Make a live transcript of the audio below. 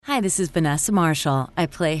this is Vanessa Marshall. I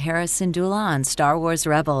play Hera Syndulla on Star Wars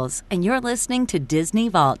Rebels, and you're listening to Disney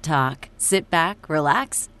Vault Talk. Sit back,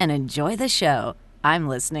 relax, and enjoy the show. I'm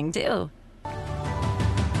listening too.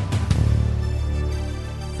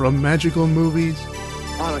 From magical movies.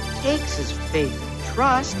 All it takes is faith and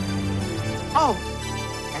trust. Oh,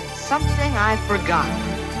 and something I forgot.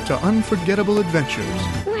 To unforgettable adventures.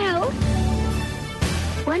 Well,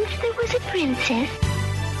 once there was a princess.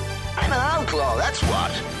 I'm an outlaw, that's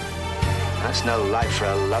what. That's no life for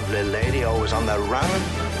a lovely lady always on the run.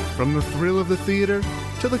 From the thrill of the theater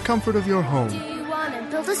to the comfort of your home. Do you want to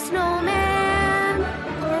build a snowman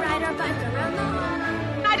or ride our bike around the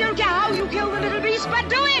home? I don't care how you kill the little beast, but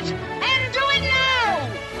do it! And do it now!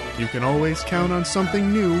 You can always count on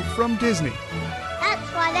something new from Disney.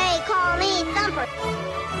 That's why they call me Thumper.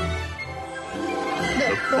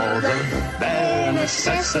 For the bare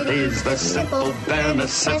necessities, the simple bare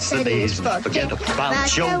necessities. Forget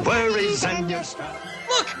about your worries and your strife.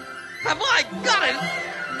 Look! Have I got it?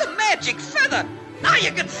 The magic feather! Now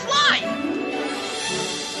you can fly!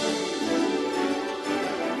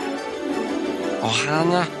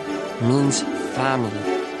 Ohana means family.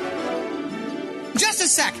 Just a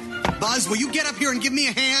sec! Buzz, will you get up here and give me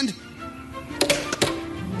a hand?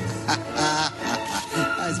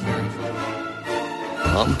 That's very funny.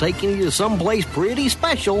 I'm taking you to someplace pretty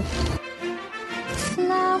special.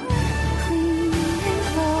 Flower clean and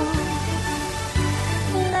cold.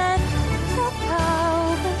 Let the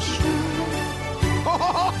powder shine.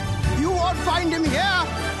 Oh, you won't find him here!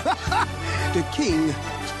 The king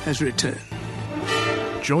has returned.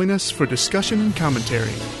 Join us for discussion and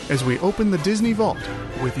commentary as we open the Disney Vault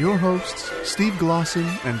with your hosts, Steve Glosson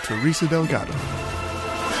and Teresa Delgado.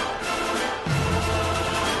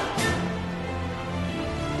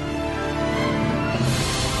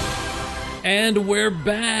 And we're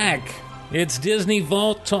back. It's Disney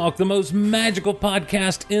Vault Talk, the most magical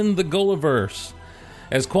podcast in the GOLiverse.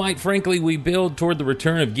 As quite frankly, we build toward the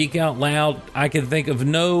return of Geek Out Loud, I can think of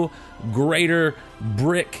no greater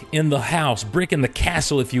brick in the house, brick in the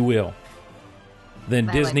castle, if you will, than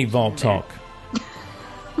Disney Vault Talk.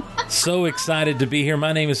 So excited to be here.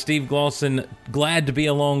 My name is Steve Glosson. Glad to be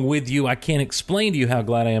along with you. I can't explain to you how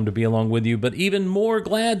glad I am to be along with you, but even more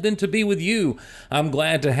glad than to be with you, I'm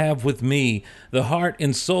glad to have with me the heart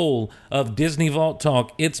and soul of Disney Vault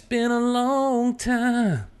Talk. It's been a long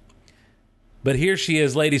time. But here she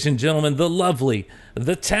is, ladies and gentlemen, the lovely,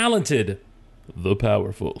 the talented, the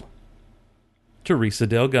powerful Teresa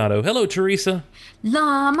Delgado. Hello, Teresa.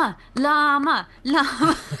 Llama, llama,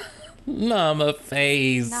 llama. Llama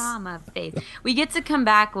face. Llama face. We get to come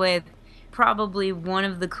back with probably one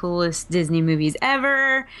of the coolest Disney movies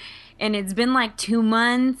ever, and it's been like 2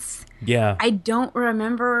 months. Yeah. I don't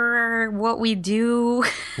remember what we do.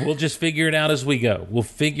 We'll just figure it out as we go. We'll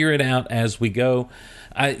figure it out as we go.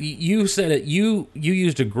 You said it. You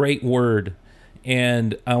used a great word,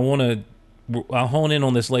 and I'll hone in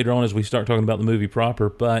on this later on as we start talking about the movie proper,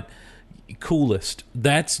 but coolest.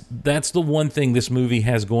 That's the one thing this movie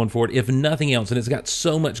has going for it, if nothing else, and it's got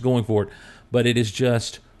so much going for it, but it is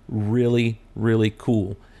just really, really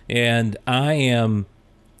cool. And I am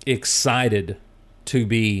excited to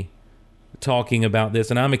be talking about this,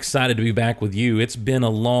 and I'm excited to be back with you. It's been a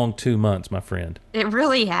long 2 months, my friend. It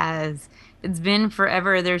really has. It's been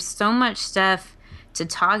forever. There's so much stuff to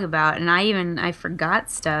talk about, and I forgot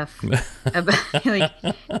stuff about,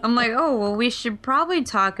 I'm like, oh well, we should probably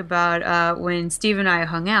talk about when Steve and I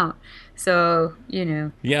hung out. So yeah,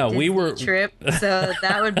 Disney we were trip. So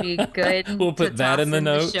that would be good. We'll put that in the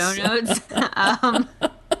notes. Show notes.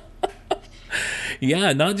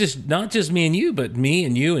 Yeah, not just me and you, but me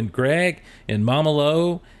and you and Greg and Mama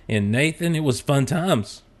Lo and Nathan. It was fun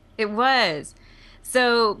times. It was.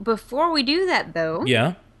 So before we do that, though,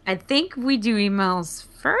 yeah. I think we do emails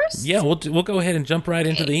first. Yeah, we'll go ahead and jump right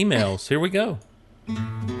into the emails. Here we go.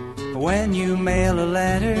 When you mail a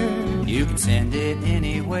letter, you can send it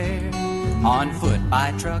anywhere. On foot,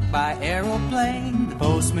 by truck, by aeroplane, the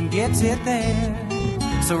postman gets it there.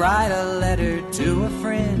 So write a letter to a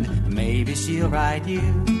friend, maybe she'll write you.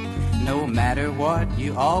 No matter what,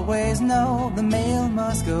 you always know the mail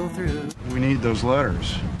must go through. We need those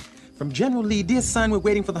letters. From General Lee, dear son, we're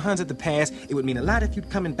waiting for the Huns at the pass. It would mean a lot if you'd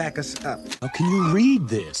come and back us up. How can you read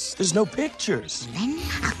this? There's no pictures. Then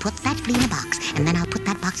I'll put that flea in a box, and then I'll put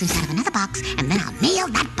that box inside of another box, and then I'll mail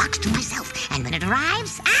that box to myself. And when it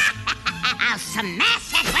arrives, I'll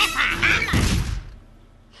smash it with a hammer.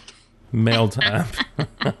 Mail time.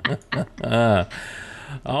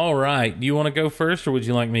 All right. Do you want to go first, or would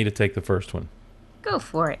you like me to take the first one? Go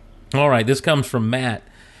for it. All right. This comes from Matt.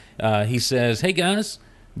 He says, "Hey, guys.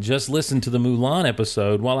 just listened to the Mulan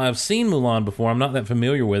episode. While I've seen Mulan before, I'm not that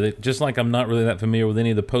familiar with it, just like I'm not really that familiar with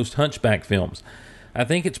any of the post-Hunchback films. I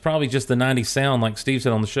think it's probably just the 90s sound, like Steve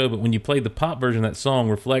said on the show, but when you played the pop version of that song,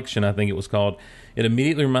 Reflection, I think it was called, it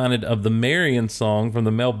immediately reminded of the Marion song from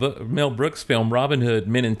the Mel Brooks film Robin Hood,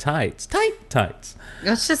 Men in Tights. Tights.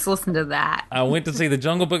 Let's just listen to that. I went to see The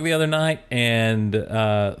Jungle Book the other night, and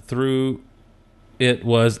it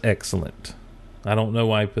was excellent. I don't know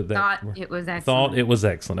why I put that. Thought it was excellent. Thought it was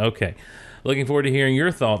excellent. Okay. Looking forward to hearing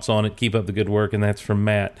your thoughts on it. Keep up the good work, and that's from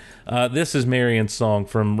Matt. This is Marion's song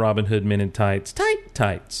from Robin Hood Men in Tights.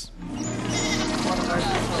 Tights.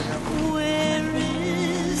 Where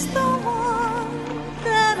is the one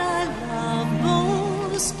that I love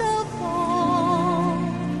most of all?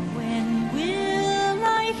 When will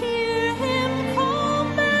I hear him call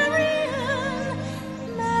Marion,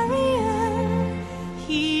 Marion?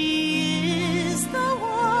 He is the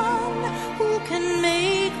one who can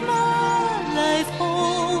make my life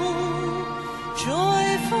whole,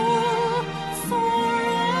 joyful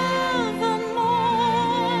forevermore.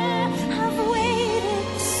 I've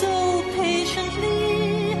waited so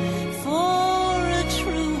patiently for a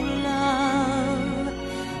true love.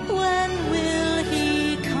 When will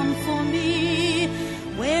he come for me?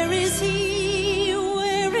 Where is he?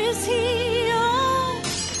 Where is he? Oh.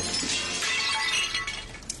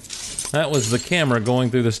 That was the camera going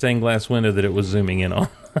through the stained glass window that it was zooming in on.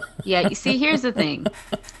 Yeah, you see, here's the thing.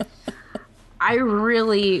 I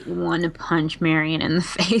really want to punch Marion in the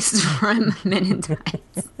face from Men in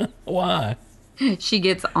Tights. Why? She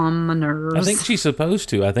gets on my nerves. I think she's supposed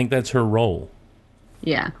to. I think that's her role.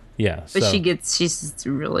 Yeah. Yeah. But so she's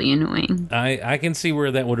really annoying. I can see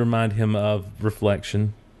where that would remind him of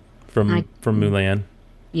Reflection from Mulan.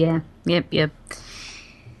 Yeah. Yep.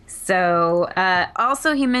 So,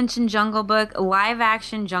 also he mentioned Jungle Book. Live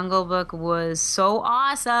action Jungle Book was so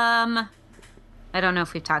awesome. I don't know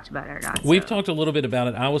if we've talked about it or not. We've talked a little bit about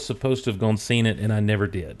it. I was supposed to have gone seen it, and I never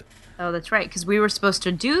did. Oh, that's right, because we were supposed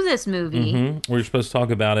to do this movie. Mm-hmm. We were supposed to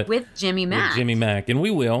talk about it with Jimmy Mack. And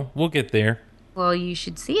we will. We'll get there. Well, you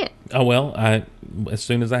should see it. Oh, well, as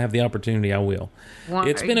soon as I have the opportunity, I will. Well,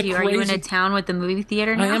 it's been crazy... Are you in a town with the movie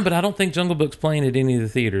theater now? I am, but I don't think Jungle Book's playing at any of the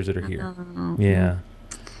theaters that are here. Oh. Yeah.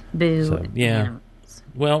 Boo. So, yeah.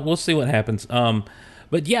 Well, we'll see what happens.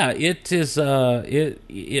 But yeah, it is.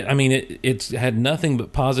 It's had nothing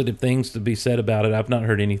but positive things to be said about it. I've not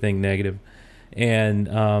heard anything negative. And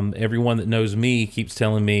everyone that knows me keeps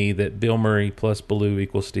telling me that Bill Murray plus Baloo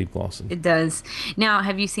equals Steve Glosson. It does. Now,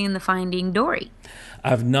 have you seen the Finding Dory?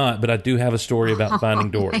 I've not, but I do have a story about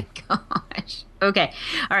Finding Dory. Oh my gosh. Okay.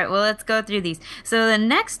 All right. Well, let's go through these. So the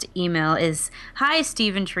next email is, "Hi,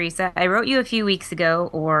 Steve and Teresa. I wrote you a few weeks ago,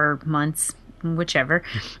 or months, whichever,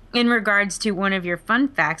 in regards to one of your fun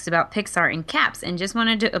facts about Pixar in caps, and just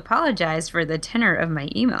wanted to apologize for the tenor of my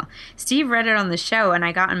email. Steve read it on the show, and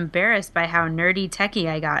I got embarrassed by how nerdy techie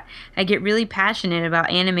I got. I get really passionate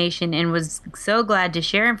about animation and was so glad to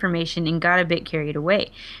share information and got a bit carried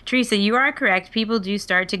away. Teresa, you are correct. People do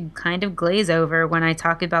start to kind of glaze over when I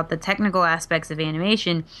talk about the technical aspects of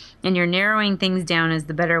animation, and you're narrowing things down as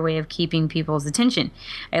the better way of keeping people's attention.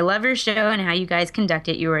 I love your show and how you guys conduct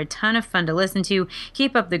it. You are a ton of fun to listen to.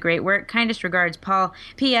 Keep up the great work. Kindest regards, Paul.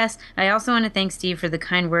 P.S. I also want to thank Steve for the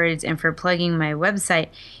kind words and for plugging my website.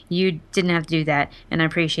 You didn't have to do that, and I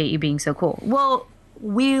appreciate you being so cool." Well,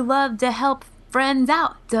 we love to help friends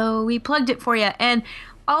out, so we plugged it for you. And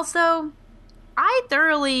also, I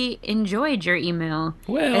thoroughly enjoyed your email.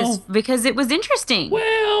 Because it was interesting.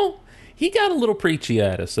 Well, he got a little preachy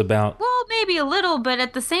at us about... Well, maybe a little, but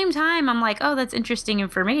at the same time, I'm like, oh, that's interesting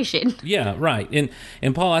information. Yeah, right. And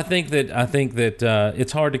Paul, I think that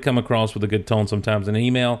it's hard to come across with a good tone sometimes in an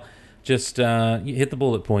email. Just hit the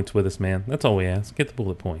bullet points with us, man. That's all we ask. Hit the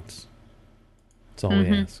bullet points. That's all we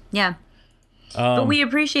ask. Yeah. But we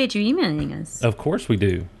appreciate you emailing us. Of course we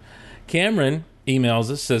do. Cameron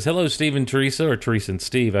emails us, says, "Hello, Steve and Teresa," or Teresa and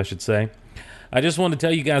Steve, I should say. "I just want to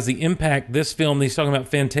tell you guys the impact this film," he's talking about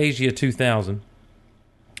Fantasia 2000.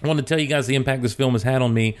 "I want to tell you guys the impact this film has had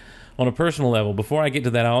on me on a personal level. Before I get to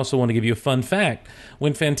that, I also want to give you a fun fact.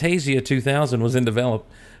 When Fantasia 2000 was in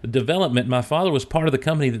development, my father was part of the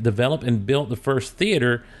company that developed and built the first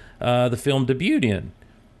theater the film debuted in.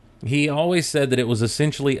 He always said that it was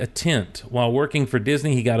essentially a tent. While working for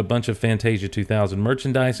Disney, he got a bunch of Fantasia 2000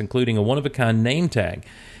 merchandise, including a one-of-a-kind name tag.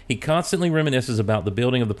 He constantly reminisces about the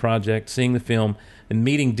building of the project, seeing the film, and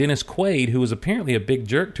meeting Dennis Quaid, who was apparently a big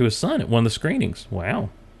jerk to his son at one of the screenings." Wow.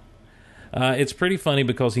 It's pretty funny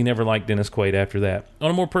because he never liked Dennis Quaid after that. On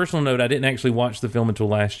a more personal note, I didn't actually watch the film until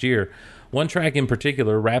last year. One track in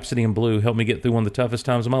particular, Rhapsody in Blue, helped me get through one of the toughest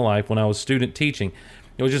times of my life when I was student teaching.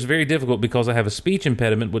 It was just very difficult because I have a speech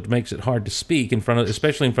impediment, which makes it hard to speak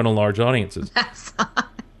especially in front of large audiences. That sucks.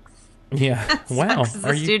 Yeah. That Wow. sucks as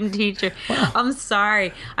a student teacher. Wow. I'm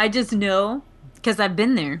sorry. I just know because I've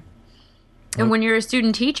been there. And when you're a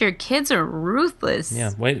student teacher, kids are ruthless.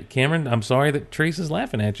 Yeah. Wait, Cameron, I'm sorry that Teresa's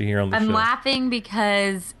laughing at you here on the show. I'm laughing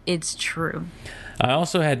because it's true. I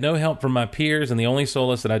also had no help from my peers, and the only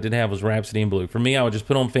solace that I did have was Rhapsody in Blue. For me, I would just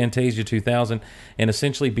put on Fantasia 2000 and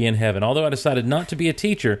essentially be in heaven. Although I decided not to be a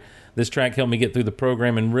teacher, this track helped me get through the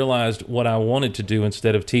program and realized what I wanted to do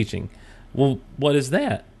instead of teaching. Well, what is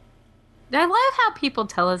that? I love how people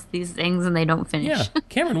tell us these things and they don't finish. Yeah.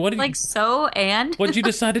 Cameron, what did like so and? What did you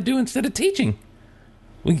decide to do instead of teaching?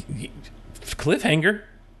 Cliffhanger.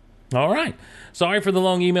 All right. Sorry for the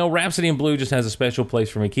long email. Rhapsody in Blue just has a special place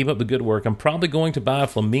for me. Keep up the good work. I'm probably going to buy a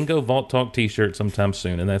Flamingo Vault Talk t-shirt sometime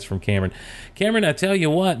soon, and that's from Cameron. Cameron, I tell you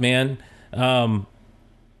what, man, that's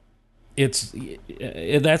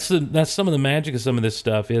some of the magic of some of this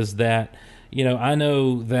stuff is that, you know, I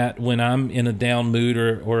know that when I'm in a down mood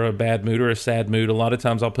or a bad mood or a sad mood, a lot of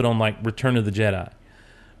times I'll put on like Return of the Jedi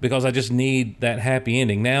because I just need that happy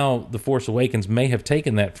ending. Now, The Force Awakens may have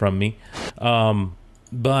taken that from me,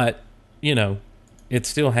 but you know, it's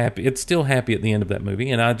still happy. It's still happy at the end of that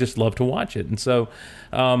movie, and I just love to watch it. And so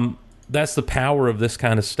that's the power of this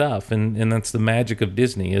kind of stuff, and that's the magic of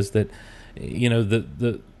Disney is that, you know,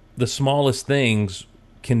 the smallest things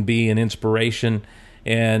can be an inspiration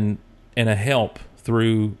and a help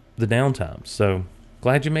through the downtimes. So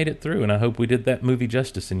glad you made it through, and I hope we did that movie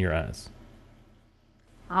justice in your eyes.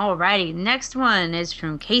 Alrighty, next one is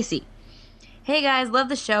from Casey. Hey guys, love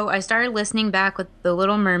the show. I started listening back with the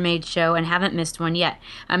Little Mermaid show and haven't missed one yet.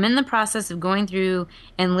 I'm in the process of going through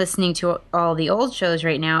and listening to all the old shows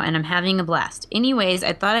right now, and I'm having a blast. Anyways,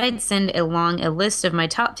 I thought I'd send along a list of my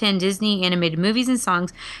top 10 Disney animated movies and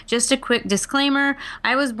songs. Just a quick disclaimer,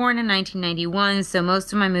 I was born in 1991, so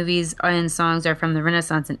most of my movies and songs are from the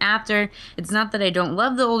Renaissance and after. It's not that I don't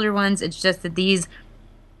love the older ones, it's just that these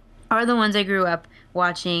are the ones I grew up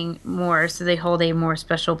watching more, so they hold a more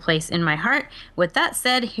special place in my heart. With that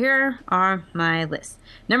said, here are my lists.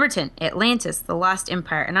 Number 10, Atlantis, The Lost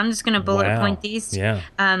Empire. And I'm just going to bullet point these. Yeah.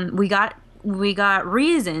 We got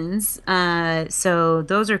reasons, so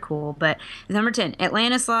those are cool. But number 10,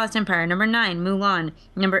 Atlantis, The Lost Empire. Number 9, Mulan.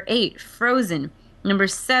 Number 8, Frozen. Number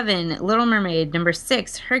 7, Little Mermaid. Number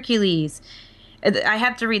 6, Hercules. I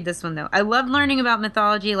have to read this one, though. I loved learning about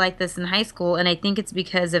mythology like this in high school, and I think it's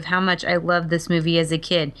because of how much I loved this movie as a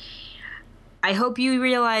kid. I hope you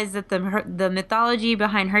realize that the mythology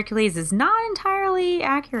behind Hercules is not entirely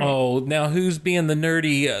accurate. Oh, now who's being the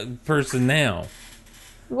nerdy person now?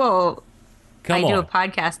 Well, I do a on.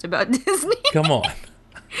 podcast about Disney. Come on.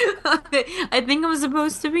 I think I'm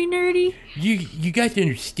supposed to be nerdy. You got to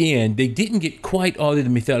understand, they didn't get quite all of the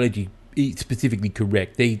mythology specifically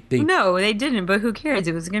correct. No, they didn't, but who cares?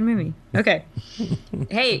 It was a good movie. Okay.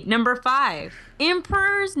 Hey, number 5,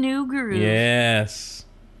 Emperor's New Groove. Yes.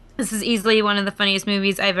 This is easily one of the funniest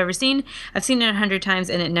movies I've ever seen. I've seen it 100 times,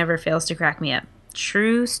 and it never fails to crack me up.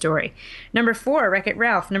 True story. Number 4, Wreck-It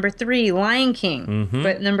Ralph. Number 3, Lion King. Mm-hmm.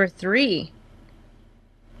 But number 3,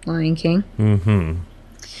 Lion King. Mm-hmm.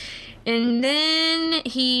 And then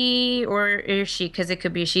he, or she, because it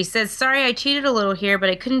could be she, says, sorry, I cheated a little here, but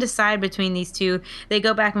I couldn't decide between these two. They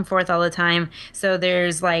go back and forth all the time. So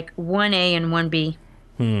there's like 1A and 1B.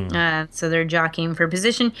 So they're jockeying for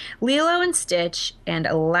position. Lilo and Stitch and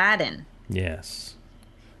Aladdin. Yes.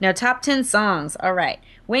 Now, top 10 songs. All right.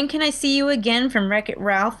 When Can I See You Again from Wreck-It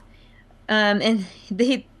Ralph? And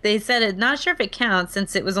they said it, not sure if it counts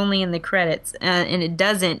since it was only in the credits. And it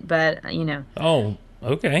doesn't, but, you know. Oh,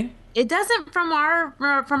 okay. It doesn't from our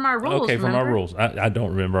rules. Okay, from remember? our rules. I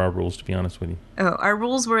don't remember our rules, to be honest with you. Oh, our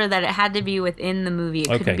rules were that it had to be within the movie. It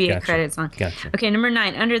couldn't be a credit song. Gotcha. Okay, number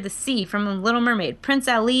 9, Under the Sea from The Little Mermaid. Prince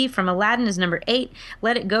Ali from Aladdin is number 8.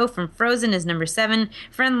 Let It Go from Frozen is number 7.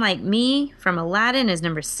 Friend Like Me from Aladdin is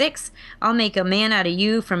number 6. I'll Make a Man Out of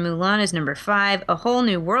You from Mulan is number 5. A Whole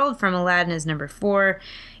New World from Aladdin is number 4.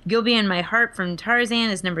 You'll Be in My Heart from Tarzan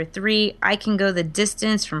is number 3. I Can Go the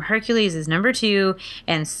Distance from Hercules is number 2.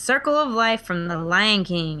 And Circle of Life from The Lion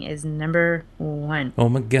King is number 1. Oh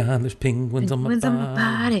my God, there's penguins on my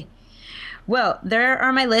body. Well, there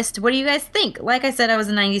are my list. What do you guys think? Like I said, I was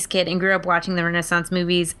a 90s kid and grew up watching the Renaissance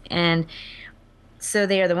movies, and so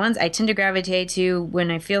they are the ones I tend to gravitate to when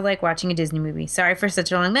I feel like watching a Disney movie. Sorry for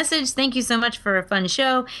such a long message. Thank you so much for a fun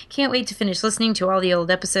show. Can't wait to finish listening to all the old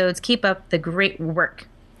episodes. Keep up the great work.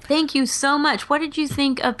 Thank you so much. What did you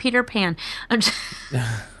think of Peter Pan?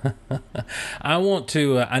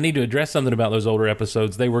 I need to address something about those older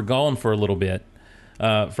episodes. They were gone for a little bit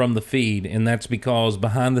from the feed, and that's because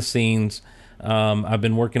behind the scenes, I've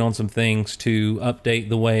been working on some things to update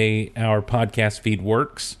the way our podcast feed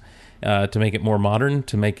works, to make it more modern,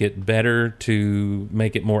 to make it better, to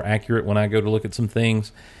make it more accurate when I go to look at some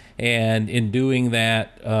things. And in doing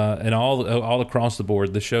that, and all across the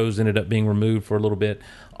board, the shows ended up being removed for a little bit.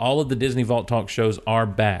 All of the Disney Vault Talk shows are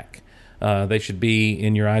back. They should be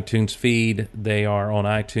in your iTunes feed. They are on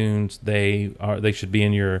iTunes. They should be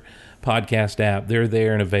in your podcast app. They're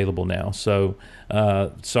there and available now. So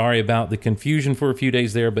sorry about the confusion for a few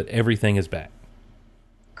days there, but everything is back.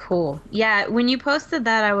 Cool. Yeah, when you posted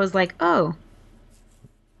that, I was like, oh,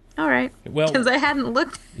 all right. Well, because I hadn't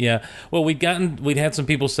looked. Yeah. Well, we'd had some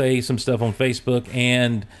people say some stuff on Facebook,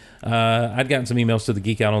 and I'd gotten some emails to the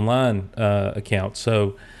Geek Out Online account.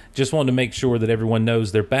 So just wanted to make sure that everyone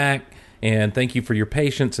knows they're back. And thank you for your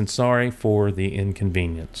patience, and sorry for the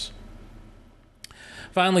inconvenience.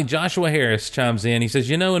 Finally, Joshua Harris chimes in. He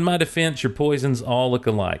says, in my defense, your poisons all look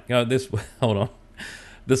alike. Hold on.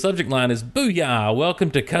 The subject line is, Booyah!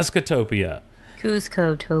 Welcome to Cuscotopia.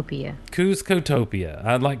 Cuscotopia.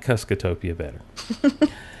 I like Cuscotopia better.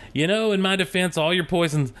 In my defense, all your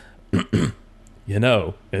poisons...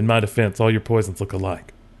 in my defense, all your poisons look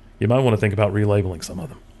alike. You might want to think about relabeling some of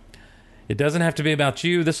them. It doesn't have to be about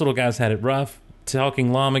you. This little guy's had it rough.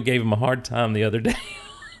 Talking Llama gave him a hard time the other day.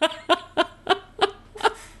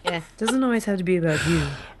 Yeah, doesn't always have to be about you.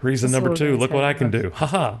 Reason number 2, look what I can do.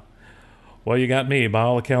 Haha. Well, you got me. By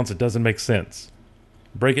all accounts, it doesn't make sense.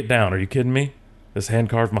 Break it down. Are you kidding me? This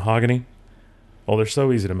hand-carved mahogany? Oh, they're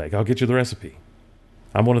so easy to make. I'll get you the recipe.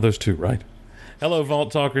 I'm one of those too, right? Hello,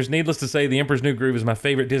 Vault Talkers. Needless to say, The Emperor's New Groove is my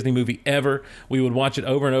favorite Disney movie ever. We would watch it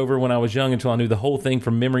over and over when I was young until I knew the whole thing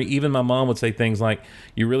from memory. Even my mom would say things like,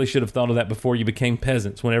 you really should have thought of that before you became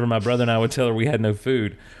peasants, whenever my brother and I would tell her we had no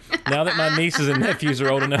food. Now that my nieces and nephews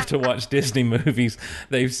are old enough to watch Disney movies,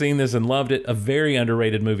 they've seen this and loved it. A very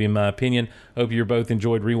underrated movie, in my opinion. Hope you both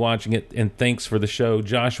enjoyed rewatching it, and thanks for the show.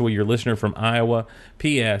 Joshua, your listener from Iowa.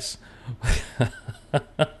 P.S.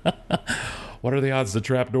 What are the odds the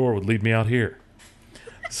trapdoor would lead me out here?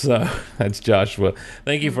 So, that's Joshua.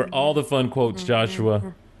 Thank you for all the fun quotes,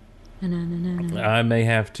 Joshua. I may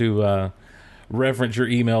have to reference your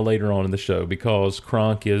email later on in the show, because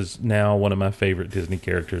Kronk is now one of my favorite Disney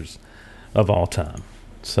characters of all time.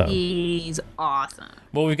 So he's awesome.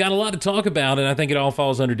 Well, we've got a lot to talk about, and I think it all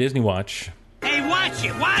falls under Disney Watch. Hey, watch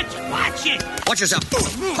it! Watch it! Watch yourself.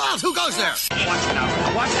 Pause, who goes there? Watch it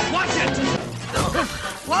now. Watch it!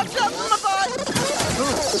 Watch out, my boy!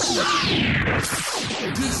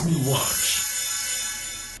 Disney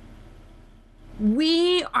Watch.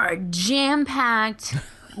 We are jam-packed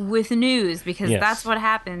with news, because Yes. that's what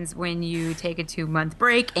happens when you take a 2-month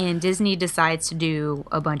break and Disney decides to do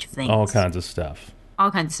a bunch of things. All kinds of stuff.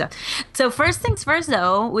 So first things first,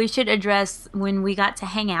 though, we should address when we got to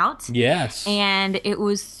hang out. Yes. And it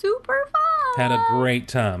was super fun. Had a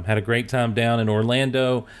great time down in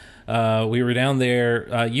Orlando. We were down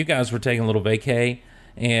there. You guys were taking a little vacay,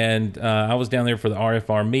 and I was down there for the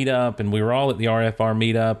RFR meetup, and we were all at the RFR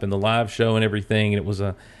meetup and the live show and everything. And it was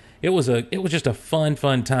just a fun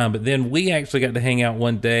time. But then we actually got to hang out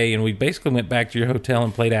one day, and we basically went back to your hotel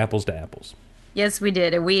and played apples to apples. Yes, we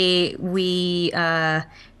did. We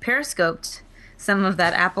periscoped some of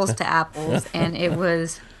that apples to apples, and it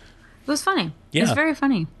was funny. Yeah. It was very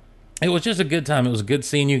funny. It was just a good time. It was good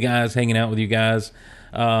seeing you guys, hanging out with you guys.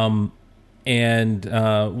 What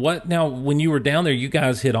now, when you were down there, you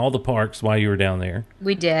guys hit all the parks while you were down there.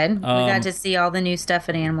 We did. We got to see all the new stuff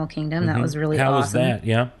at Animal Kingdom. That was really awesome. How was that?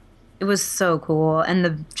 Yeah. It was so cool. And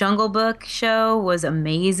the Jungle Book show was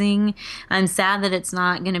amazing. I'm sad that it's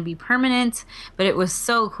not going to be permanent, but it was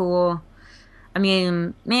so cool. I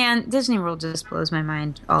mean, man, Disney World just blows my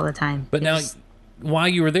mind all the time. But now, while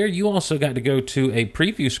you were there, you also got to go to a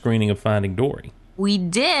preview screening of Finding Dory. We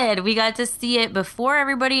did. We got to see it before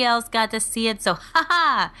everybody else got to see it. So,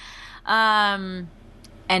 and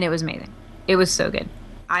it was amazing. It was so good.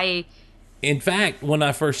 In fact, when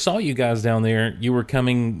I first saw you guys down there, you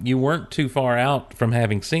weren't too far out from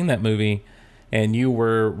having seen that movie, and you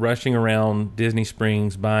were rushing around Disney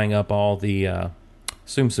Springs buying up all the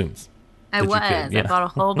Tsum Tsums. I was. Yeah. I bought a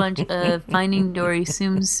whole bunch of Finding Dory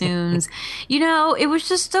Tsum Tsums. It was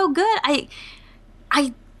just so good.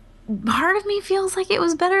 Part of me feels like it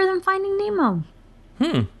was better than Finding Nemo.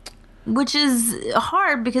 Which is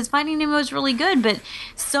hard, because Finding Nemo is really good, but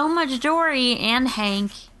so much Dory and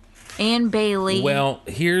Hank and Bailey. Well,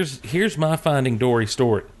 here's my Finding Dory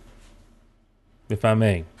story. if I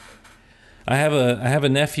may. I have a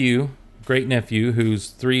nephew, great nephew, who's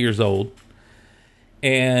 3 years old,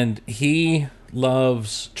 and he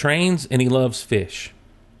loves trains and he loves fish.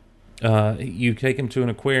 You take him to an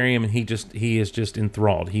aquarium and he is just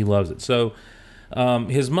enthralled. He loves it. So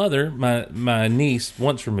his mother, my niece,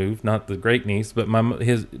 once removed, not the great niece, but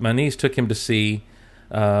my niece took him to see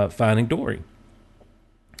Finding Dory.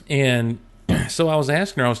 And so I was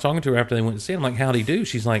asking her, I was talking to her after they went to see it. I'm like, how'd he do?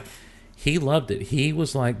 She's like, he loved it. He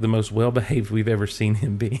was like the most well-behaved we've ever seen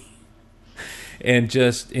him be. and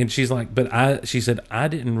she's like, she said, I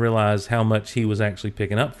didn't realize how much he was actually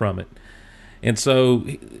picking up from it. And so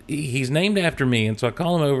he's named after me. And so I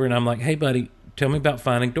call him over and I'm like, hey buddy, tell me about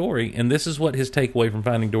Finding Dory. And this is what his takeaway from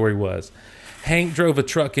Finding Dory was. Hank drove a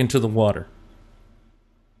truck into the water.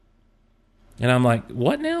 And I'm like,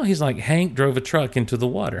 what now? He's like, Hank drove a truck into the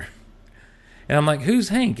water. And I'm like, who's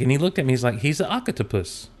Hank? And he looked at me. He's like, he's an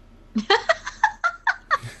octopus.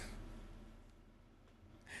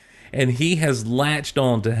 And he has latched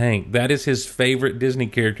on to Hank. That is his favorite Disney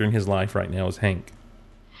character in his life right now is Hank.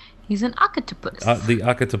 He's an octopus. The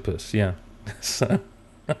octopus, yeah. So,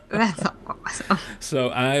 that's awesome. So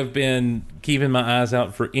I've been keeping my eyes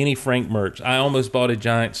out for any Frank merch. I almost bought a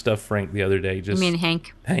giant stuffed Frank the other day. You mean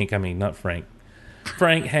Hank? Hank, I mean, not Frank.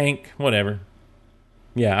 Frank, Hank, whatever.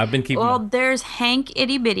 Yeah, I've been keeping... Well, there's Hank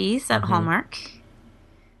Itty Bitties at Hallmark.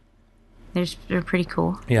 They're pretty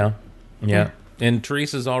cool. Yeah. And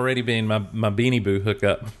Teresa's already been my Beanie Boo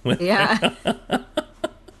hookup. Yeah.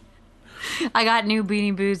 I got new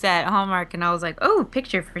Beanie Boos at Hallmark, and I was like, oh,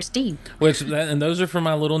 picture for Steve. And those are for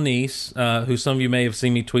my little niece, who some of you may have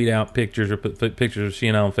seen me tweet out pictures or put pictures of she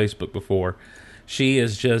and I on Facebook before. She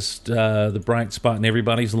is just the bright spot in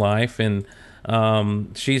everybody's life, and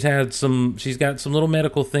she's got some little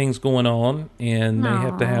medical things going on, and they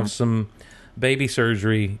have to have some baby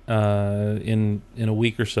surgery in a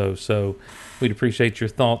week or so. So we'd appreciate your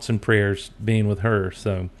thoughts and prayers being with her.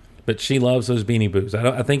 So, but she loves those Beanie Boos.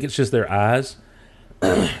 I think it's just their eyes.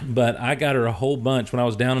 But I got her a whole bunch when I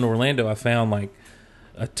was down in Orlando. I found like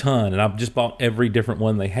a ton, and I just bought every different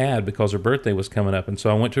one they had because her birthday was coming up. And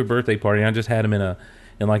so I went to a birthday party, and I just had them in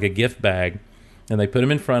like a gift bag, and they put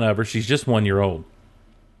them in front of her. She's just 1 year old.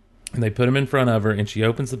 And they put them in front of her, and she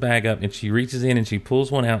opens the bag up, and she reaches in, and she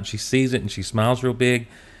pulls one out, and she sees it, and she smiles real big.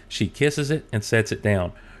 She kisses it and sets it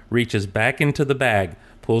down. Reaches back into the bag,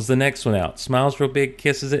 pulls the next one out, smiles real big,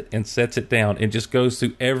 kisses it, and sets it down. And just goes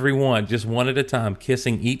through every one, just one at a time,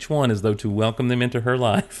 kissing each one as though to welcome them into her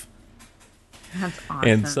life. That's awesome.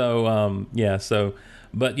 And so,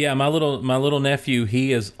 but yeah, my little nephew,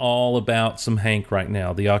 he is all about some Hank right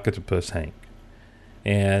now, the octopus Hank.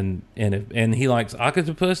 And he likes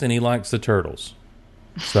octopus and he likes the turtles.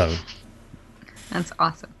 So that's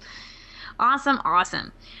awesome.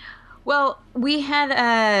 Awesome. Well, we had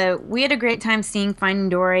a great time seeing Finding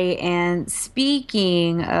Dory, and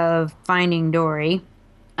speaking of Finding Dory,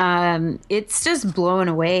 it's just blowing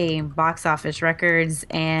away box office records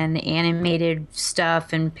and animated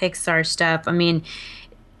stuff and Pixar stuff. I mean,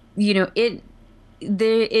 you know, it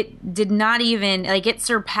did not even, like, it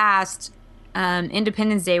surpassed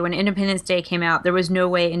Independence Day. When Independence Day came out, there was no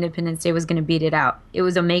way Independence Day was going to beat it out. It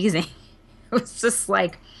was amazing. It was just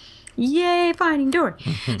like, yay, Finding Dory.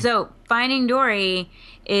 So Finding Dory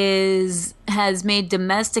has made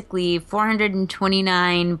domestically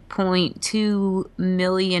 $429.2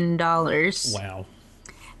 million. Wow.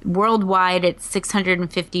 Worldwide, it's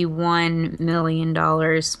 $651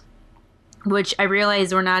 million, which I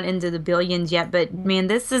realize we're not into the billions yet, but man,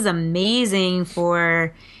 this is amazing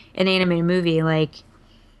for an animated movie. Like,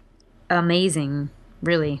 amazing,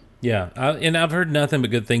 really. Yeah, and I've heard nothing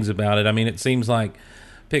but good things about it. I mean, it seems like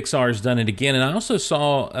Pixar's done it again. And I also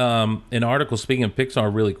saw an article, speaking of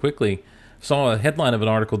Pixar really quickly, saw a headline of an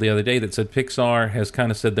article the other day that said Pixar has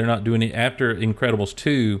kind of said they're not doing it after Incredibles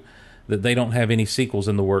 2, that they don't have any sequels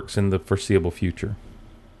in the works in the foreseeable future.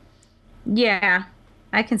 Yeah,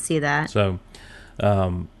 I can see that. So they're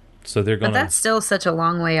going to... But that's still such a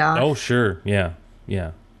long way off. Oh, sure. Yeah.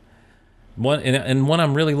 One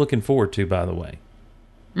I'm really looking forward to, by the way.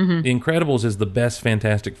 Mm-hmm. The Incredibles is the best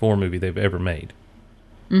Fantastic Four movie they've ever made.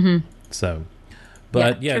 Mm-hmm. So,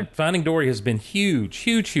 but yeah, Finding Dory has been huge.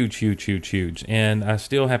 And I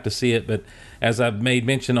still have to see it. But as I've made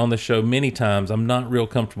mention on the show many times, I'm not real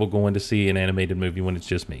comfortable going to see an animated movie when it's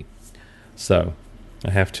just me. So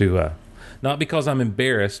I have to, not because I'm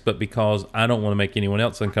embarrassed, but because I don't want to make anyone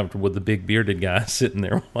else uncomfortable with the big bearded guy sitting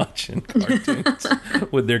there watching cartoons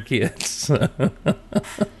with their kids.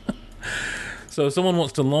 So if someone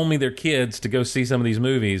wants to loan me their kids to go see some of these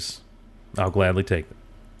movies, I'll gladly take them.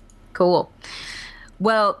 Cool.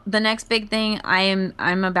 Well, the next big thing, I'm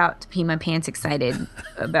about to pee my pants excited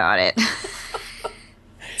about it.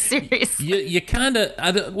 Seriously. You kind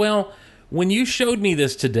of, well, when you showed me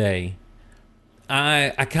this today,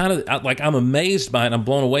 I kind of, like, I'm amazed by it, I'm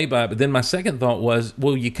blown away by it, but then my second thought was,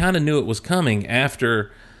 well, you kind of knew it was coming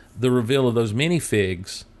after the reveal of those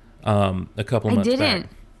minifigs a couple months back.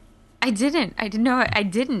 I didn't know it. I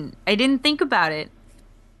didn't think about it.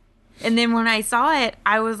 And then when I saw it,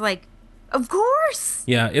 I was like, of course.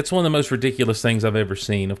 Yeah, it's one of the most ridiculous things I've ever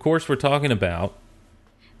seen. Of course, we're talking about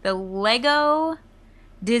the Lego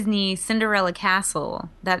Disney Cinderella Castle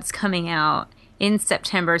that's coming out in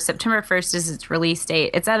September. September 1st is its release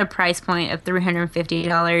date. It's at a price point of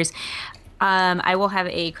 $350. I will have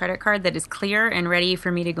a credit card that is clear and ready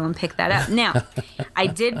for me to go and pick that up. Now, I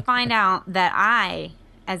did find out that I,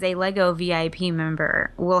 as a Lego VIP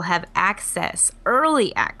member, will have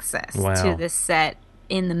early access to this set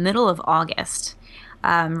in the middle of August,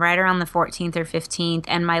 right around the 14th or 15th.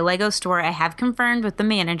 And my Lego store, I have confirmed with the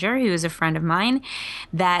manager, who is a friend of mine,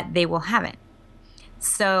 that they will have it.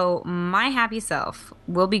 So my happy self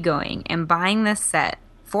will be going and buying this set,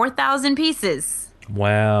 4,000 pieces.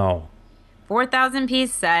 Wow. 4,000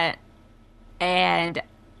 piece set, and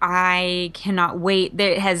I cannot wait.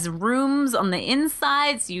 It has rooms on the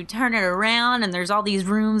inside, so you turn it around, and there's all these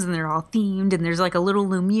rooms, and they're all themed, and there's like a little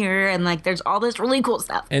Lumiere, and like there's all this really cool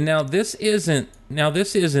stuff. And now this isn't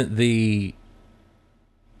the.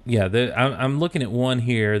 Yeah, I'm looking at one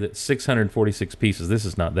here that's 646 pieces. This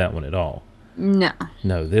is not that one at all. No,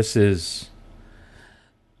 this is.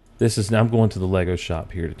 I'm going to the Lego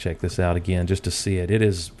shop here to check this out again, just to see it. It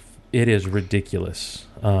is ridiculous.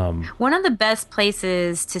 One of the best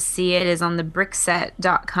places to see it is on the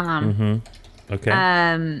brickset.com. Mm-hmm. Okay.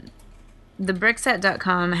 The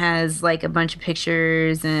brickset.com has like a bunch of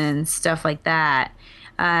pictures and stuff like that.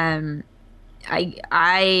 I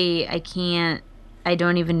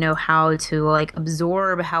don't even know how to like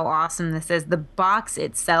absorb how awesome this is. The box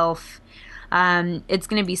itself, it's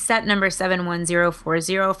going to be set number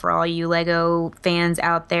 71040 for all you Lego fans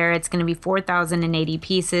out there. It's going to be 4,080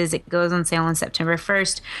 pieces. It goes on sale on September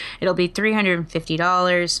 1st. It'll be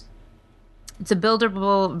 $350. It's a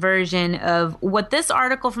buildable version of what this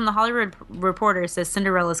article from the Hollywood Reporter says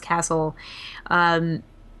Cinderella's Castle. I'm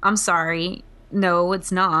sorry. No,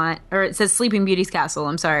 it's not. Or it says Sleeping Beauty's Castle.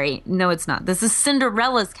 I'm sorry. No, it's not. This is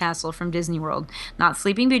Cinderella's Castle from Disney World, not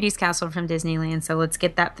Sleeping Beauty's Castle from Disneyland. So let's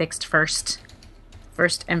get that fixed first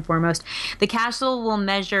and foremost. The castle will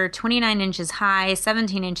measure 29 inches high,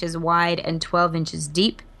 17 inches wide, and 12 inches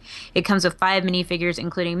deep. It comes with 5 minifigures,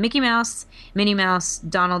 including Mickey Mouse, Minnie Mouse,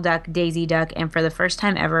 Donald Duck, Daisy Duck, and for the first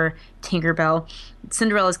time ever, Tinkerbell.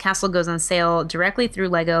 Cinderella's Castle goes on sale directly through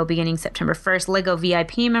Lego beginning September 1st. Lego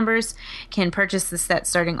VIP members can purchase the set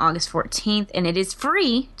starting August 14th, and it is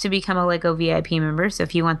free to become a Lego VIP member, so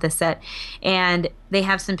if you want this set. And they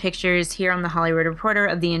have some pictures here on the Hollywood Reporter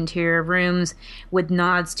of the interior rooms with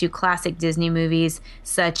nods to classic Disney movies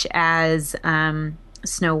such as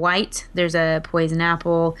Snow White, there's a poison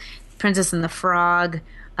apple, Princess and the Frog,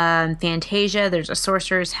 Fantasia, there's a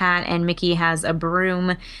sorcerer's hat, and Mickey has a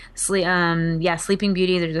broom. Sleeping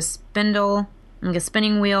Beauty, there's a spindle, like a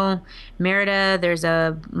spinning wheel. Merida, there's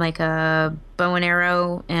a bow and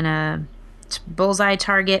arrow and a bullseye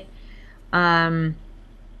target, and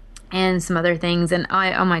some other things. And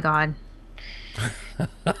oh my god.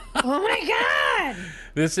 Oh my god!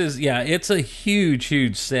 This is, it's a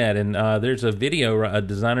huge set, and there's a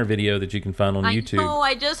designer video that you can find on YouTube. Oh,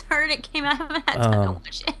 I just heard it came out. I haven't had time to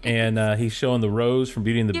watch it. And he's showing the Rose from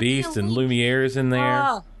Beauty and the Beast, and Lumiere's in there.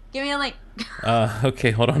 Oh, give me a link.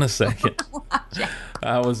 Okay, hold on a second.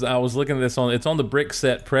 I was looking at this it's on the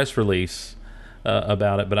Brickset press release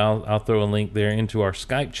about it, but I'll throw a link there into our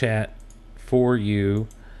Skype chat for you.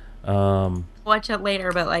 Watch it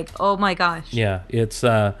later, but oh my gosh. Yeah, it's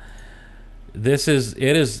it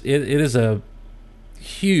is a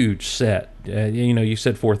huge set. You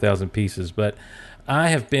said 4,000 pieces, but I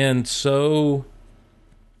have been so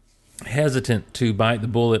hesitant to bite the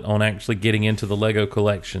bullet on actually getting into the Lego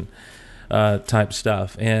collection type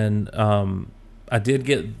stuff. And I did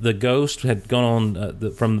get the Ghost had gone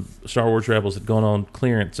on from Star Wars Rebels had gone on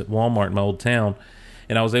clearance at Walmart in my old town,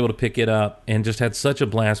 and I was able to pick it up and just had such a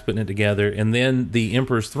blast putting it together. And then the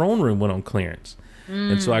Emperor's Throne Room went on clearance.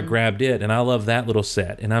 And so I grabbed it, and I love that little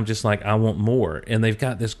set. And I'm just like, I want more. And they've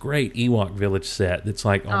got this great Ewok Village set that's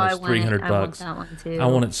like almost $300. I want that one too. I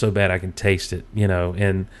want it so bad I can taste it,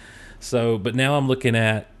 And so, but now I'm looking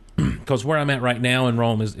at, because where I'm at right now in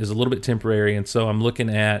Rome is a little bit temporary, and so I'm looking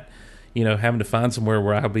at, having to find somewhere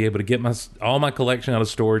where I'll be able to get all my collection out of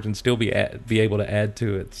storage and still be able to add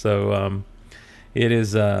to it. So, It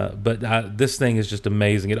is, but this thing is just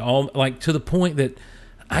amazing. It all, like, to the point that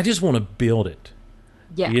I just want to build it.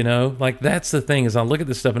 Yeah. You know, like, that's the thing, is I look at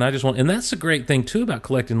this stuff and I just want, and that's the great thing too about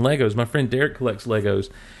collecting Legos. My friend Derek collects Legos,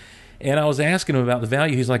 and I was asking him about the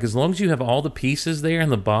value. He's like, as long as you have all the pieces there in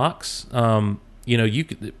the box, you know,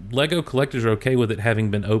 Lego collectors are okay with it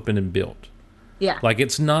having been opened and built. Yeah. Like,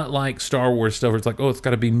 it's not like Star Wars stuff where it's like, oh, it's got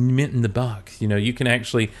to be mint in the box. You know, you can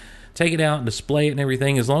actually take it out and display it and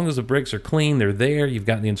everything. As long as the bricks are clean, they're there. You've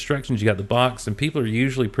got the instructions, you got the box, and people are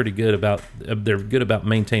usually pretty good about, they're good about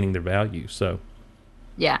maintaining their value. So,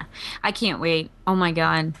 yeah, I can't wait. Oh my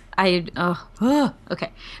God. Okay. All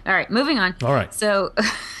right. Moving on. All right. So,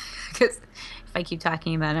 because if I keep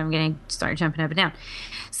talking about it, I'm going to start jumping up and down.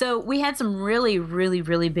 So we had some really, really,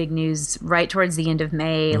 really big news right towards the end of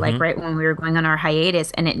May, like right when we were going on our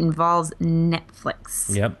hiatus, and it involves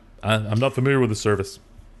Netflix. Yep. I'm not familiar with the service.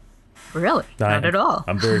 Really? Not at all.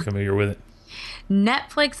 I'm very familiar with it.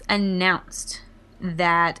 Netflix announced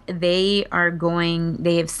that they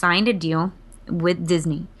have signed a deal with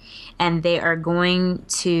Disney, and they are going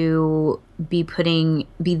to be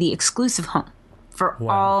the exclusive home for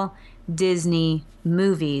all Disney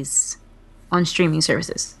movies on streaming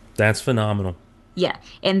services. That's phenomenal. Yeah,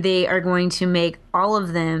 and they are going to make all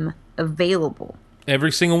of them available.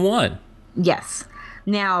 Every single one. Yes.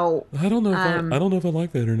 Now, I don't know if I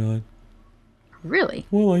like that or not. Really?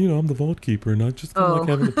 Well, you know, I'm the vault keeper, and I just don't like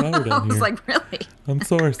having the power down I was here. like, really? I'm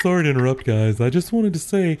sorry to interrupt, guys. I just wanted to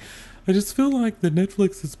say, I just feel like that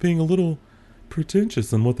Netflix is being a little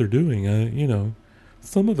pretentious in what they're doing. You know,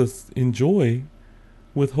 some of us enjoy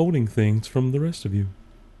withholding things from the rest of you.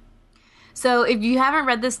 So, if you haven't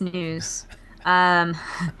read this news, I'm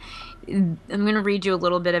going to read you a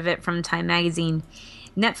little bit of it from Time Magazine.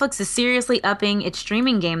 Netflix is seriously upping its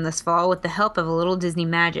streaming game this fall with the help of a little Disney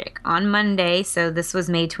magic. On Monday, so this was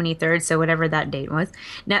May 23rd, so whatever that date was,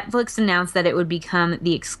 Netflix announced that it would become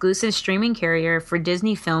the exclusive streaming carrier for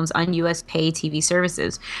Disney films on U.S. pay TV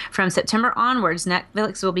services. From September onwards,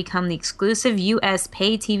 Netflix will become the exclusive U.S.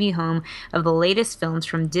 pay TV home of the latest films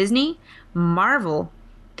from Disney, Marvel,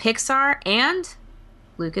 Pixar, and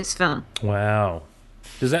Lucasfilm. Wow.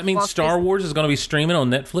 Does that mean Star Wars is going to be streaming on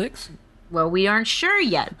Netflix? Well, we aren't sure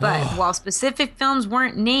yet, but while specific films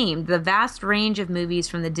weren't named, the vast range of movies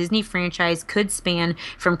from the Disney franchise could span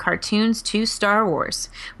from cartoons to Star Wars,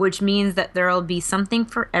 which means that there will be something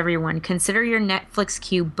for everyone. Consider your Netflix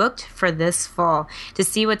queue booked for this fall. To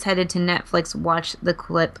see what's headed to Netflix, watch the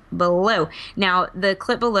clip below. Now, the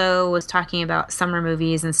clip below was talking about summer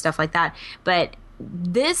movies and stuff like that, but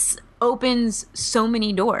this opens so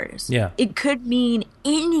many doors. Yeah. It could mean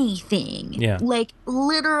anything. Yeah. Like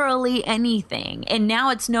literally anything. And now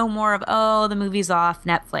it's no more of, oh, the movie's off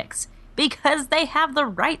Netflix. Because they have the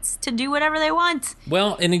rights to do whatever they want.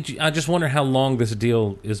 Well, and I just wonder how long this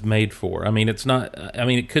deal is made for. I mean, it's not, I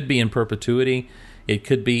mean, it could be in perpetuity. It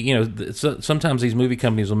could be, you know, sometimes these movie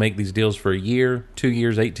companies will make these deals for a year, 2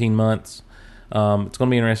 years, 18 months. It's going to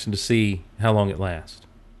be interesting to see how long it lasts.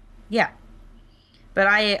 Yeah. But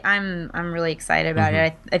I'm really excited about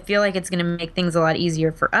it. I feel like it's going to make things a lot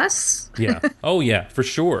easier for us. Yeah. Oh, yeah, for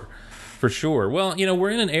sure. For sure. Well, you know,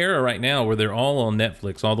 we're in an era right now where they're all on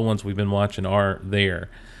Netflix. All the ones we've been watching are there.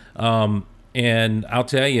 And I'll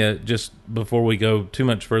tell you, just before we go too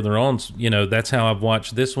much further on, you know, that's how I've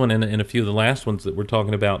watched this one and a few of the last ones that we're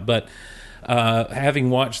talking about. But having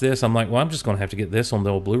watched this, I'm like, well, I'm just going to have to get this on the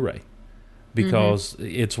old Blu-ray because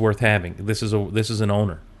it's worth having. This is an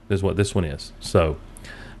owner. Is what this one is. So,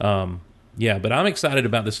 yeah, but I'm excited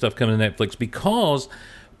about this stuff coming to Netflix because,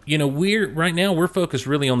 you know, we're focused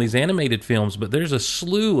really on these animated films, but there's a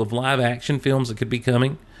slew of live action films that could be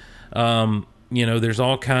coming. You know, there's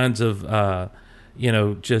all kinds of, you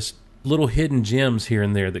know, just little hidden gems here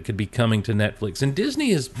and there that could be coming to Netflix. And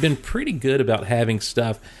Disney has been pretty good about having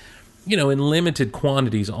stuff, you know, in limited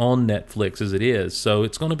quantities on Netflix as it is. So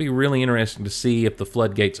it's going to be really interesting to see if the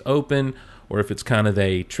floodgates open or if it's kind of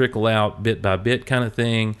a trickle out bit by bit kind of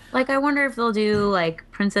thing. Like, I wonder if they'll do, like,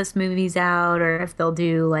 princess movies out or if they'll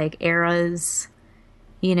do, like, eras,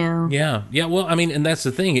 you know? Yeah. Yeah, well, I mean, and that's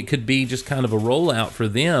the thing. It could be just kind of a rollout for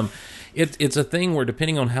them. It's a thing where,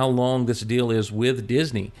 depending on how long this deal is with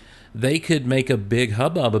Disney, they could make a big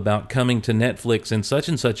hubbub about coming to Netflix in such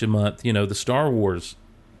and such a month, you know, the Star Wars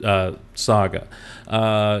saga.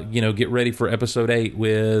 You know, get ready for episode 8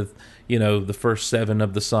 with, you know, the first 7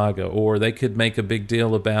 of the saga. Or they could make a big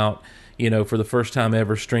deal about, you know, for the first time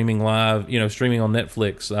ever streaming live, you know, streaming on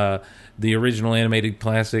Netflix, the original animated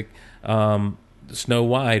classic Snow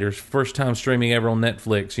White, or first time streaming ever on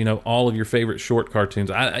Netflix, you know, all of your favorite short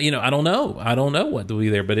cartoons. I don't know what will be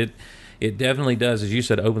there, but it definitely does, as you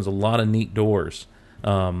said, opens a lot of neat doors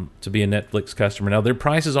to be a Netflix customer. Now, their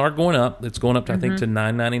prices are going up. It's going up to, I think, to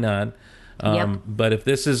 $9.99. But if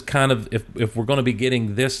this is kind of, if we're going to be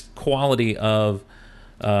getting this quality of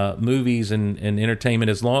movies and entertainment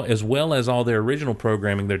as well as all their original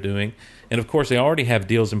programming they're doing, and of course they already have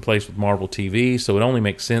deals in place with Marvel TV, so it only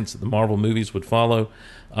makes sense that the Marvel movies would follow.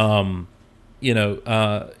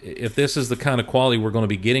 If this is the kind of quality we're going to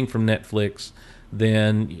be getting from Netflix,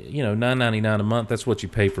 then $9.99 a month, that's what you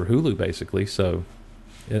pay for Hulu basically. So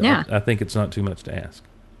I think it's not too much to ask.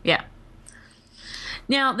 Yeah.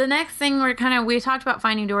 Now, the next thing we talked about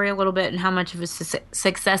Finding Dory a little bit and how much of a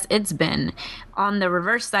success it's been. On the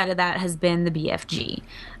reverse side of that has been the BFG.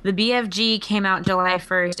 The BFG came out July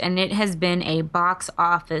 1st, and it has been a box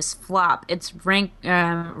office flop. It's raked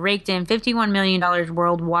in $51 million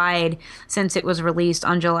worldwide since it was released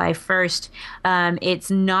on July 1st.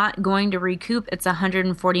 It's not going to recoup its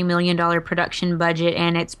 $140 million production budget,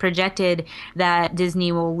 and it's projected that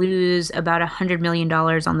Disney will lose about $100 million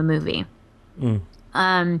on the movie.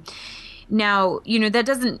 Now,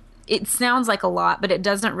 that it sounds like a lot, but it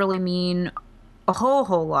doesn't really mean a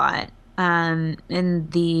whole lot in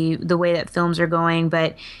the way that films are going.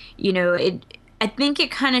 But, I think it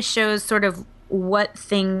kind of shows sort of what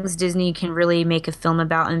things Disney can really make a film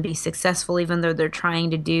about and be successful, even though they're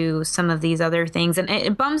trying to do some of these other things. And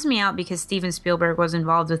it bums me out because Steven Spielberg was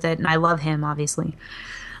involved with it, and I love him, obviously.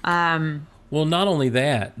 Well, not only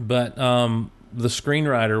that, but the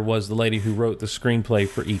screenwriter was the lady who wrote the screenplay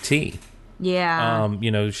for E.T.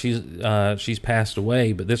 Yeah. She's passed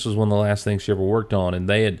away, but this was one of the last things she ever worked on, and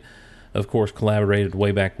they had, of course, collaborated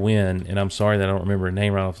way back when, and I'm sorry that I don't remember her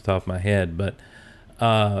name right off the top of my head, but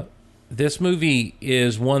this movie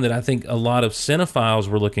is one that I think a lot of cinephiles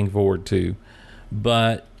were looking forward to,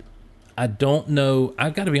 but I don't know,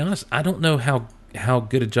 I've got to be honest, I don't know how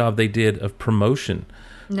good a job they did of promotion.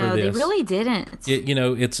 No, they really didn't.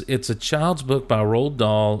 It's a child's book by Roald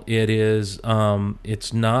Dahl. It is.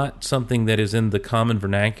 It's not something that is in the common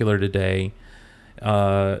vernacular today.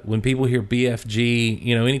 When people hear BFG,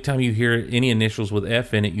 anytime you hear any initials with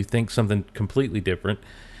F in it, you think something completely different.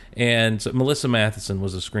 And so Melissa Matheson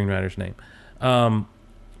was the screenwriter's name.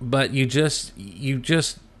 But you just,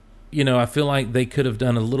 I feel like they could have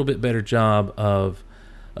done a little bit better job of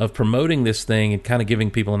promoting this thing and kind of giving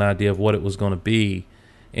people an idea of what it was going to be.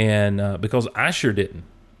 And because I sure didn't.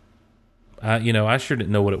 I sure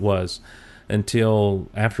didn't know what it was until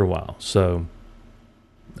after a while. So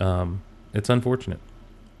it's unfortunate.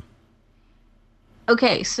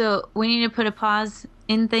 Okay, so we need to put a pause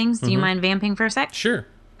in things. Do you mind vamping for a sec? Sure.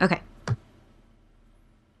 Okay.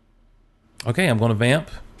 Okay, I'm going to vamp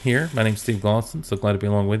here. My name's Steve Glosson, so glad to be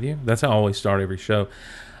along with you. That's how I always start every show.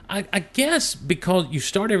 I guess because you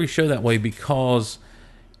start every show that way because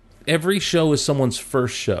every show is someone's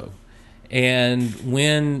first show. And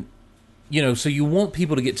when, so you want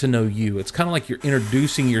people to get to know you. It's kind of like you're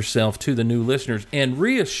introducing yourself to the new listeners and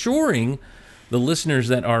reassuring the listeners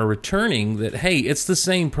that are returning that, hey, it's the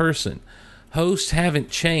same person. Hosts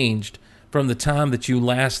haven't changed from the time that you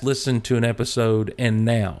last listened to an episode and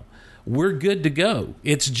now. We're good to go.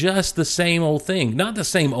 It's just the same old thing. Not the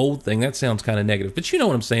same old thing. That sounds kind of negative. But you know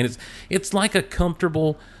what I'm saying. It's like a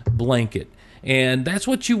comfortable blanket. And that's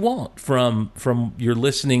what you want from your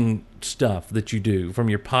listening stuff that you do, from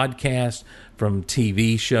your podcast, from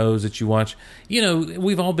TV shows that you watch.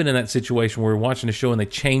 We've all been in that situation where we're watching a show and they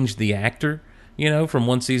changed the actor, from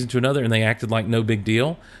one season to another, and they acted like no big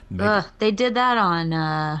deal. They did that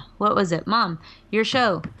on, what was it? Mom, your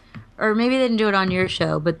show. Or maybe they didn't do it on your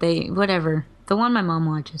show, but whatever. The one my mom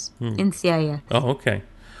watches. NCIS. Oh, okay.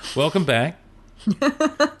 Welcome back.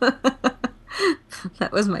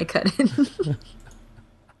 That was my cut-in.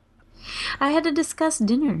 I had to discuss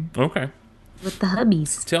dinner. Okay. With the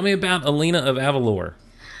hubbies. Tell me about Elena of Avalor.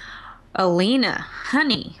 Elena.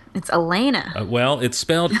 Honey. It's Elena. Well, it's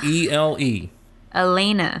spelled E-L-E.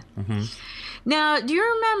 Elena. Mm-hmm. Now, do you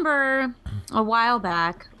remember a while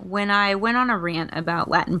back when I went on a rant about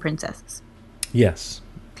Latin princesses? Yes.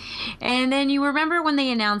 And then you remember when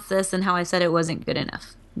they announced this and how I said it wasn't good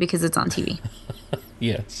enough because it's on TV?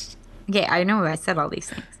 Yes. Okay, I know I said all these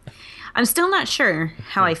things. I'm still not sure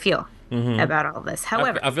how I feel about all this.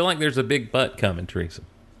 However, I feel like there's a big butt coming, Teresa.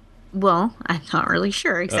 Well, I'm not really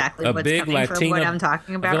sure exactly what's big coming Latina, from what I'm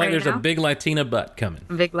talking about I feel like right there's now. a big Latina butt coming.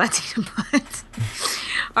 A big Latina butt.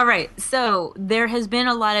 All right, so there has been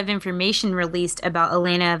a lot of information released about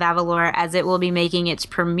Elena of Avalor as it will be making its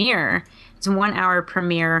premiere. It's a 1-hour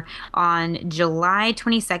premiere on July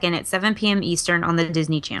 22nd at 7 p.m. Eastern on the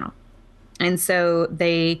Disney Channel. And so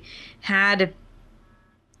they had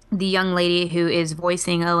the young lady who is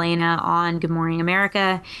voicing Elena on Good Morning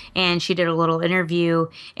America, and she did a little interview.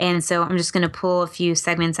 And so I'm just going to pull a few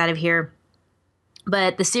segments out of here.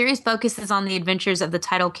 But the series focuses on the adventures of the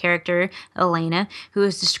title character, Elena, who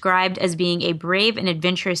is described as being a brave and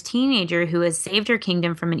adventurous teenager who has saved her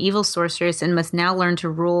kingdom from an evil sorceress and must now learn to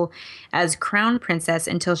rule as crown princess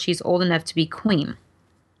until she's old enough to be queen.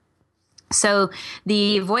 So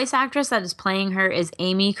the voice actress that is playing her is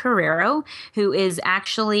Amy Carrero, who is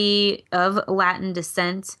actually of Latin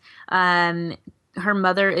descent. Her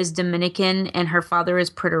mother is Dominican and her father is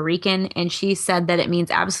Puerto Rican, and she said that it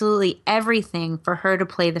means absolutely everything for her to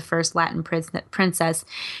play the first Latin princess.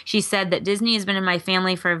 She said that Disney has been in my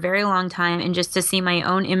family for a very long time, and just to see my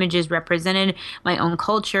own images represented, my own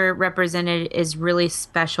culture represented, is really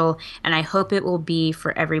special, and I hope it will be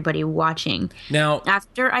for everybody watching. Now,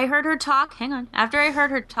 after I heard her talk,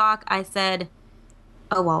 I said,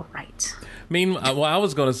 oh, all right. Meanwhile, I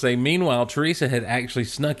was going to say, Teresa had actually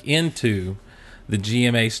snuck into the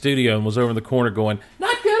GMA studio and was over in the corner going,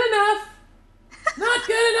 "Not good enough! Not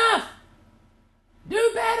good enough!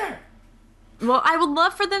 Do better!" Well, I would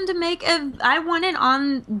love for them to I want it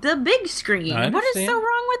on the big screen. What is so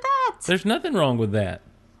wrong with that? There's nothing wrong with that.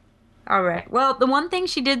 All right. Well, the one thing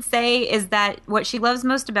she did say is that what she loves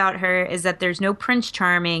most about her is that there's no Prince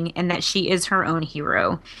Charming and that she is her own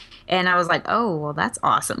hero. And I was like, oh, well, that's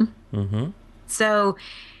awesome. Mm-hmm. So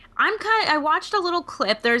I watched a little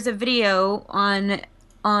clip. There's a video on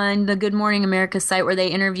the Good Morning America site where they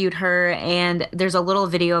interviewed her, and there's a little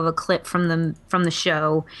video of a clip from the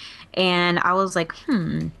show, and I was like,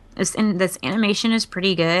 this animation is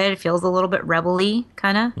pretty good. It feels a little bit rebel-y,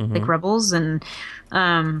 kind of like Rebels, and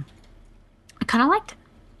I kind of liked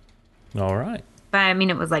it. All right. But I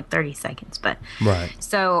mean, it was like 30 seconds, but right.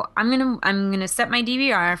 So I'm gonna set my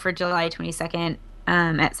DVR for July 22nd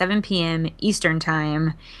at 7 p.m. Eastern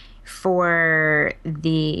time for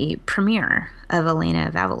the premiere of Elena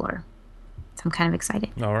of Avalor. So I'm kind of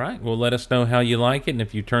excited. All right. Well, let us know how you like it and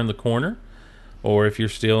if you turn the corner or if you're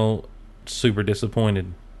still super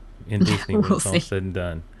disappointed in Disney when it's all said and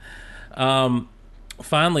done.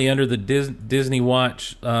 Finally, under the Disney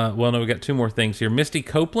Watch, we got two more things here. Misty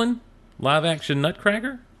Copeland, live action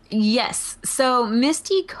Nutcracker? Yes. So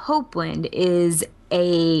Misty Copeland is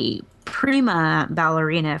a prima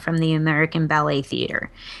ballerina from the American Ballet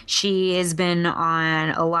Theater. She has been on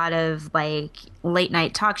a lot of like late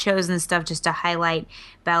night talk shows and stuff just to highlight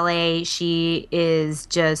ballet. She's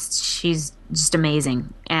just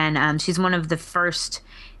amazing. And she's one of the first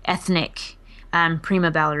ethnic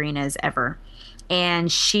prima ballerinas ever.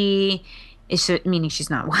 And she is, meaning she's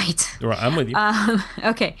not white. Right, I'm with you.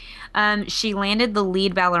 Okay. She landed the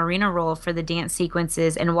lead ballerina role for the dance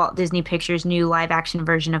sequences in Walt Disney Pictures' new live-action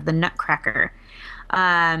version of The Nutcracker.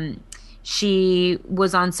 She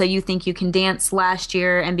was on So You Think You Can Dance last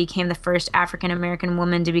year and became the first African-American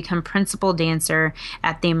woman to become principal dancer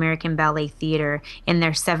at the American Ballet Theater in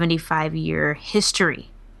their 75-year history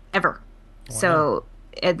ever. Wow. So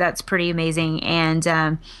that's pretty amazing.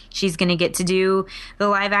 And she's going to get to do the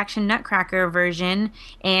live action Nutcracker version,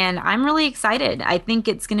 and I'm really excited. I think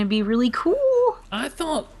it's going to be really cool. I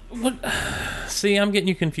thought, see, I'm getting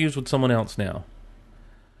you confused with someone else now,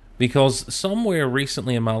 because somewhere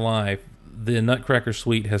recently in my life the Nutcracker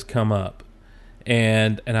suite has come up,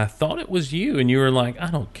 and I thought it was you, and you were like,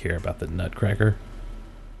 I don't care about the Nutcracker.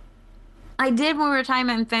 I did when we were talking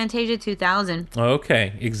about Fantasia 2000.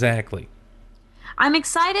 Okay, exactly. I'm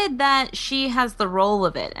excited that she has the role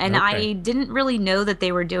of it, and I didn't really know that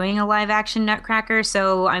they were doing a live-action Nutcracker,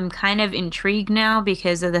 so I'm kind of intrigued now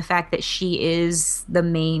because of the fact that she is the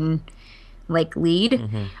main, like, lead.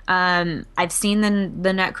 Mm-hmm. I've seen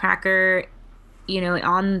the Nutcracker,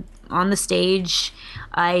 on the stage.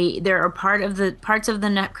 There are parts of the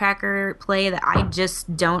Nutcracker play that I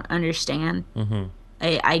just don't understand. Mm-hmm.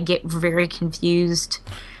 I get very confused.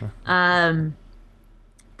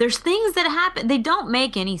 There's things that happen. They don't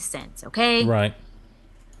make any sense, okay? Right.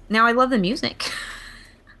 Now, I love the music.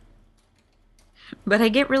 But I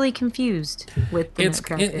get really confused with the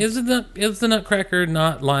Nutcracker. Is the Nutcracker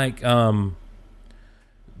not like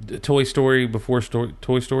Toy Story before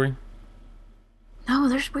Toy Story? No,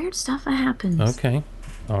 there's weird stuff that happens. Okay.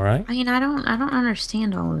 All right. I mean, I don't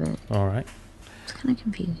understand all of it. All right. It's kind of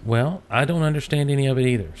confusing. Well, I don't understand any of it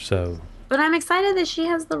either, so... But I'm excited that she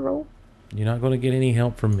has the role. You're not going to get any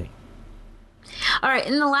help from me. All right,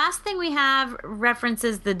 and the last thing we have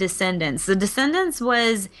references The Descendants. The Descendants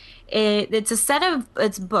was it's a set of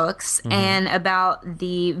books and about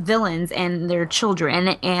the villains and their children,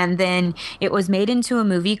 and then it was made into a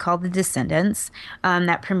movie called The Descendants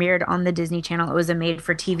that premiered on the Disney Channel. It was a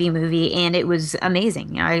made-for-TV movie, and it was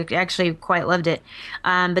amazing. I actually quite loved it.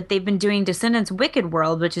 But they've been doing Descendants Wicked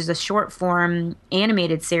World, which is a short-form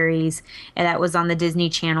animated series that was on the Disney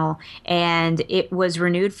Channel, and it was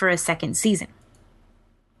renewed for a second season.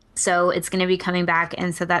 So it's going to be coming back,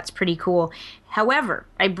 and so that's pretty cool. However,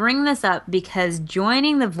 I bring this up because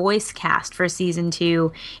joining the voice cast for season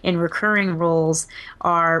 2 in recurring roles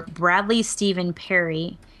are Bradley Stephen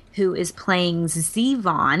Perry, who is playing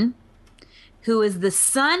Zevon, who is the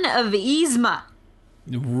son of Yzma.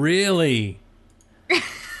 Really?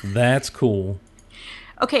 That's cool.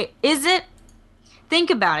 Okay, is it? Think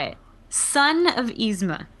about it. Son of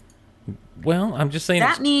Yzma. Well, I'm just saying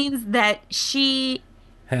that means that she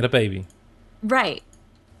had a baby. Right.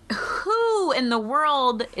 Who in the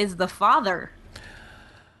world is the father?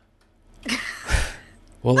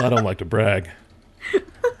 Well, I don't like to brag.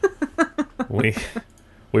 We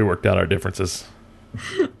worked out our differences.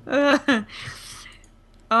 Oh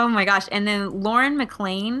my gosh. And then Lauren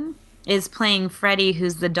McLean is playing Freddie,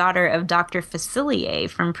 who's the daughter of Dr. Facilier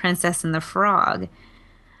from Princess and the Frog.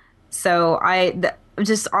 So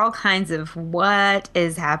just all kinds of what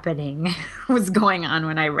is happening was going on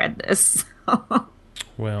when I read this.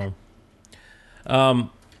 Well,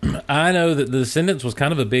 I know that The Descendants was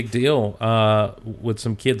kind of a big deal with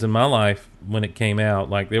some kids in my life when it came out.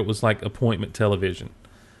 Like, it was like appointment television.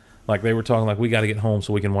 Like, they were talking like, we got to get home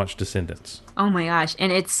so we can watch Descendants. Oh my gosh,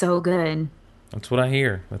 and it's so good. That's what I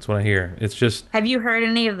hear. It's just... Have you heard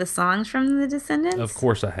any of the songs from The Descendants? Of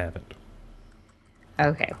course I haven't.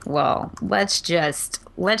 Okay, well, let's just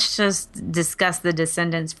discuss The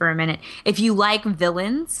Descendants for a minute. If you like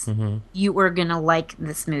villains, you are going to like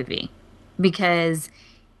this movie because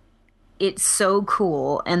it's so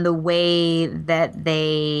cool, and the way that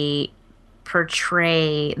they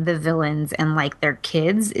portray the villains and like their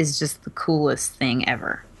kids is just the coolest thing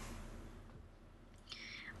ever.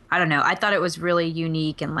 I don't know. I thought it was really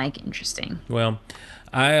unique and like interesting. Well,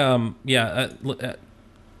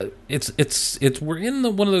 it's we're in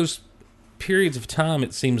one of those periods of time,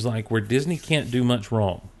 it seems like, where Disney can't do much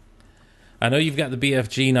wrong. I know you've got the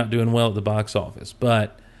BFG not doing well at the box office,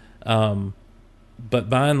 but by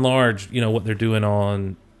and large, you know, what they're doing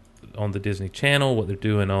on the Disney Channel, what they're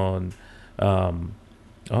doing on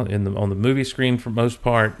the movie screen for most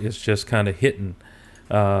part is just kind of hitting,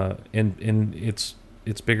 and it's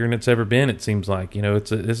bigger than it's ever been. It seems like, you know,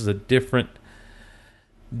 this is a different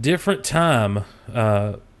time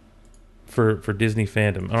for Disney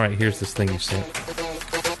fandom. All right, here's this thing you sent.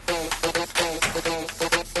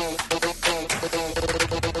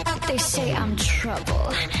 They say I'm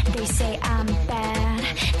trouble. They say I'm bad.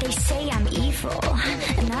 They say I'm evil,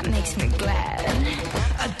 and that makes me glad.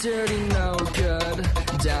 A dirty no good,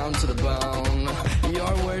 down to the bone.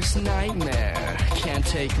 Your worst nightmare can't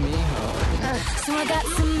take me home. So I got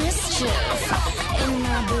some mischief in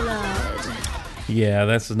my blood. Yeah,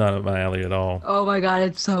 that's not up my alley at all. Oh my god,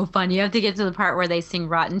 it's so fun. You have to get to the part where they sing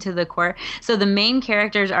Rotten to the Core. So the main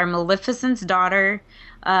characters are Maleficent's daughter,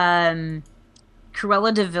 Cruella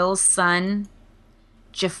de Vil's son,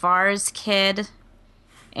 Jafar's kid,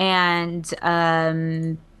 and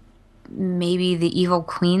maybe the evil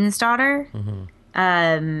queen's daughter.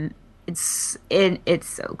 It's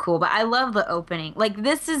so cool, but I love the opening. Like,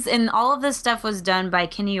 and all of this stuff was done by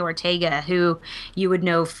Kenny Ortega, who you would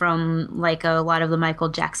know from like a lot of the Michael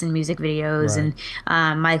Jackson music videos, right,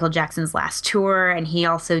 and Michael Jackson's last tour. And he's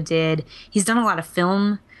done a lot of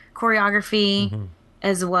film choreography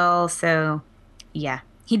as well. So yeah,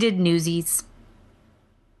 he did Newsies.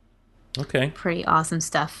 Okay. Pretty awesome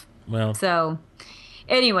stuff. Well, so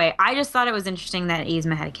anyway, I just thought it was interesting that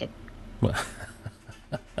Yzma had a kid. Well,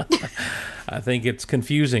 I think it's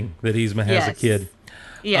confusing that Yzma has a kid.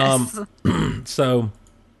 Yes. So,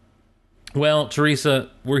 well, Teresa,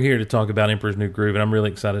 we're here to talk about Emperor's New Groove, and I'm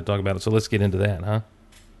really excited to talk about it. So let's get into that, huh?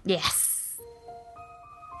 Yes.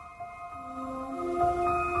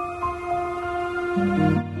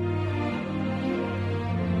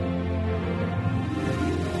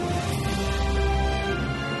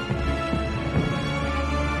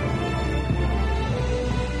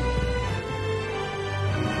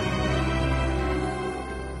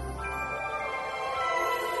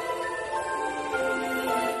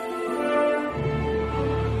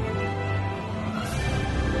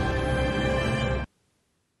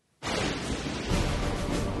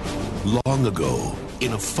 Long ago,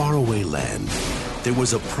 in a faraway land, there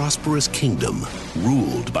was a prosperous kingdom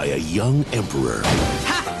ruled by a young emperor.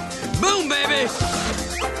 Ha! Boom, baby!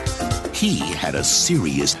 He had a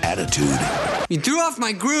serious attitude. You threw off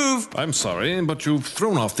my groove. I'm sorry, but you've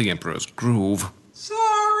thrown off the Emperor's groove.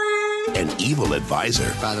 Sorry. An evil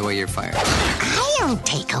advisor. By the way, you're fired. I'll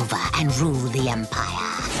take over and rule the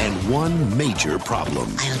Empire. And one major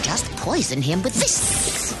problem. I'll just poison him with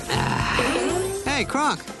this. Hey,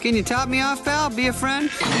 Kronk, can you top me off, pal? Be a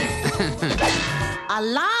friend? A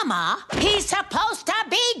llama? He's supposed to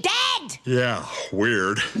be dead! Yeah,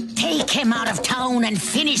 weird. Take him out of town and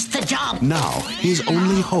finish the job. Now, his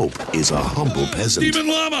only hope is a humble peasant. Demon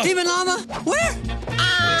llama! Demon llama? Where?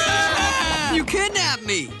 You kidnapped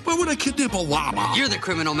me! Why would I kidnap a llama? You're the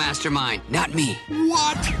criminal mastermind, not me.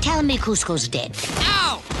 What? Tell me Cusco's dead.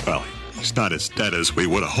 Ow! Well, he's not as dead as we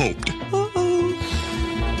would have hoped.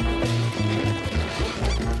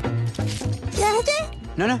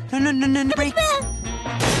 No, break.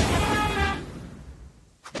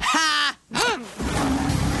 Ha!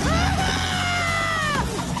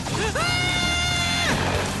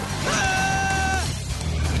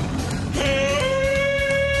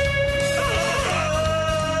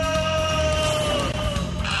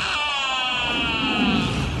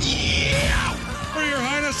 For your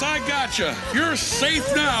highness, I gotcha. You're safe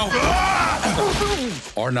now.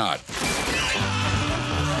 Or not.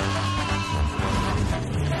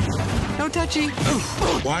 No touchy.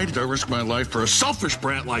 Why did I risk my life for a selfish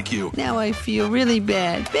brat like you? Now I feel really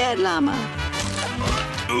bad. Bad llama.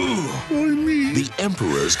 The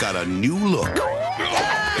Emperor's got a new look.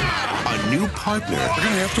 A new partner. We're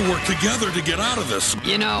gonna have to work together to get out of this.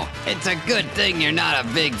 You know, it's a good thing you're not a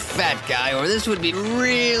big fat guy, or this would be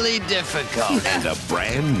really difficult. And a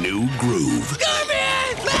brand new groove. Scorpion!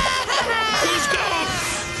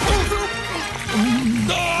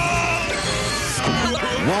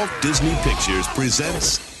 Walt Disney Pictures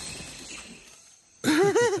presents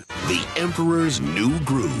The Emperor's New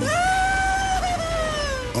Groove.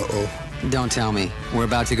 Uh-oh. Don't tell me. We're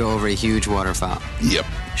about to go over a huge waterfall. Yep.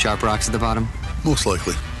 Sharp rocks at the bottom? Most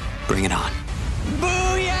likely. Bring it on.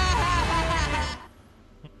 Booyah!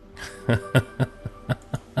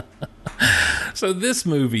 So this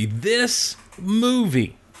movie,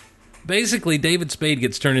 basically David Spade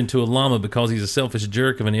gets turned into a llama because he's a selfish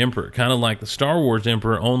jerk of an emperor, kind of like the Star Wars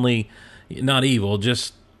emperor, only not evil,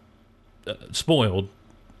 just spoiled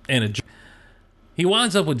and a jerk. He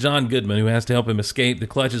winds up with John Goodman, who has to help him escape the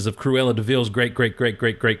clutches of Cruella de Vil's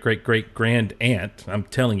great-great-great-great-great-great-great grand aunt. I'm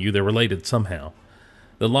telling you, they're related somehow.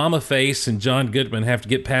 The llama face and John Goodman have to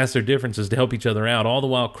get past their differences to help each other out, all the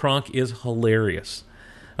while Kronk is hilarious.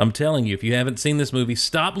 I'm telling you, if you haven't seen this movie,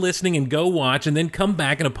 stop listening and go watch, and then come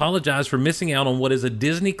back and apologize for missing out on what is a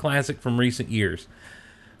Disney classic from recent years.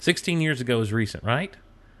 16 years ago is recent, right?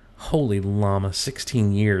 Holy llama,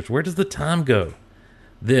 16 years. Where does the time go?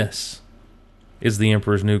 This is The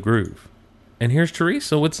Emperor's New Groove. And here's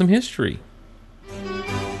Teresa with some history.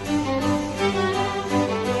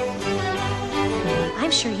 I'm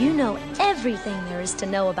sure you know everything there is to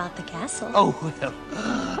know about the castle. Oh, well,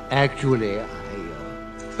 actually,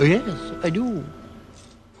 yes, I do.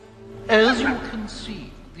 As you can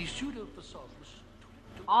see, the pseudo facade was...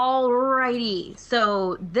 Alrighty,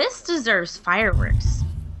 so this deserves fireworks.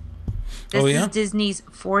 This is Disney's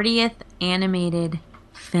 40th animated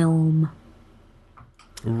film.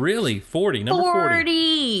 Really? 40? Number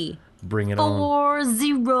 40. Bring it on.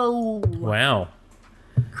 40. Wow.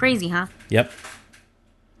 Crazy, huh? Yep.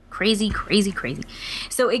 Crazy.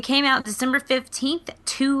 So it came out December 15th,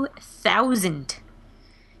 2000.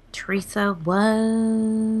 Teresa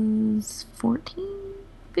was 14?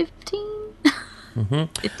 15?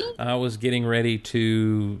 15? I was getting ready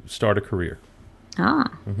to start a career.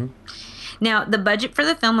 Now, the budget for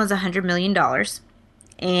the film was $100 million.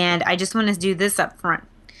 And I just want to do this up front.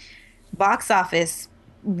 Box office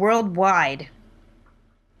worldwide,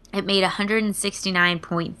 it made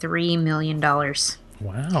 $169.3 million.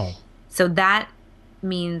 Wow. So that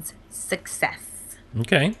means success.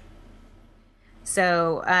 Okay.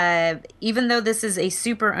 So even though this is a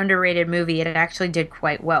super underrated movie, it actually did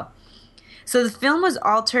quite well. So the film was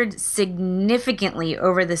altered significantly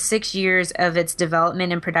over the 6 years of its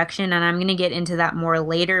development and production, and I'm going to get into that more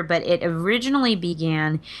later, but it originally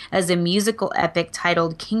began as a musical epic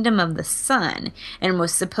titled Kingdom of the Sun and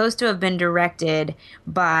was supposed to have been directed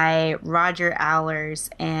by Roger Allers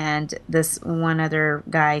and this one other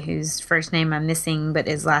guy whose first name I'm missing, but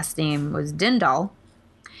his last name was Dindal.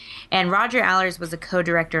 And Roger Allers was a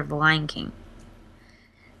co-director of The Lion King.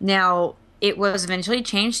 Now, it was eventually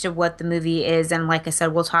changed to what the movie is, and like I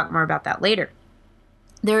said, we'll talk more about that later.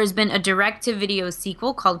 There has been a direct-to-video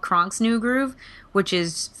sequel called Kronk's New Groove, which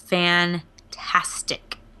is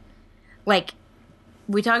fantastic. Like,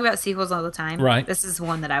 We talk about sequels all the time. Right. This is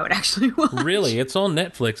one that I would actually watch. Really? It's on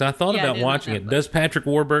Netflix. I thought Yeah, about it is on watching it. Netflix. Does Patrick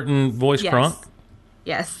Warburton voice Yes. Kronk?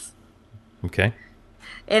 Yes. Okay.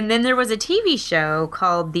 And then there was a TV show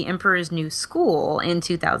called The Emperor's New School in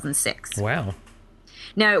 2006. Wow.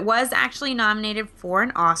 Now, it was actually nominated for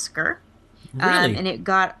an Oscar. Really? And it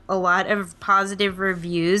got a lot of positive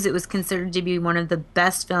reviews. It was considered to be one of the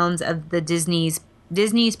best films of the Disney's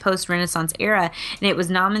post-Renaissance era, and it was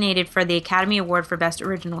nominated for the Academy Award for Best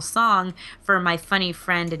Original Song for My Funny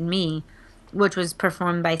Friend and Me, which was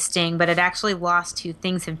performed by Sting, but it actually lost to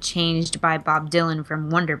Things Have Changed by Bob Dylan from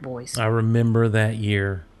Wonder Boys. I remember that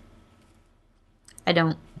year. I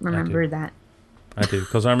don't remember that. I do,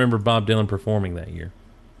 because I remember Bob Dylan performing that year.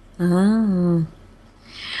 Oh.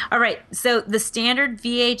 All right, so the standard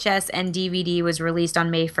VHS and DVD was released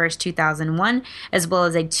on May 1st, 2001, as well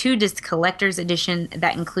as a 2-disc collector's edition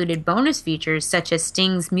that included bonus features such as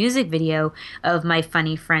Sting's music video of My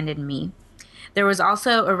Funny Friend and Me. There was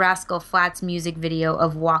also a Rascal Flatts music video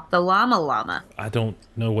of Walk the Llama Llama. I don't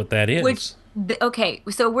know what that is. Okay,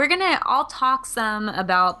 so we're I'll talk some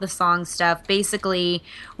about the song stuff. Basically,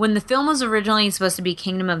 when the film was originally supposed to be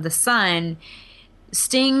Kingdom of the Sun,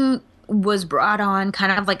 Sting was brought on,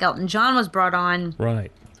 kind of like Elton John was brought on.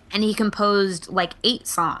 Right. And he composed like 8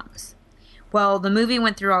 songs. Well, the movie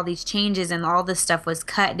went through all these changes and all this stuff was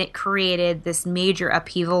cut, and it created this major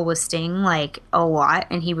upheaval with Sting, like a lot,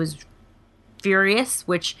 and he was furious,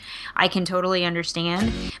 which I can totally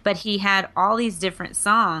understand. But he had all these different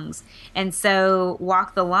songs, and so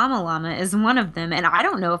Walk the Llama Llama is one of them, and I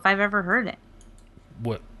don't know if I've ever heard it.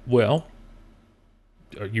 What? Well,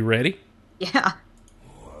 are you ready? Yeah.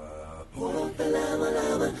 Walk the llama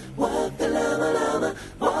llama, walk the llama llama,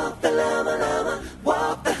 walk the llama llama,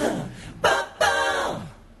 walk the llama, ba-ba.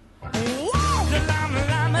 Walk the llama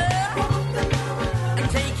llama,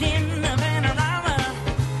 and take in the panorama.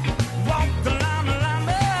 Walk the llama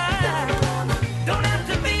llama, don't have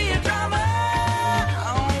to be a drama.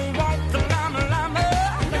 Oh, walk the llama llama,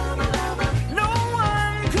 no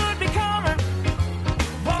one could be calmer.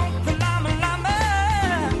 Walk the llama llama,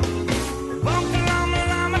 walk the llama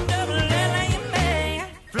llama.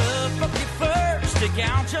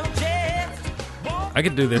 I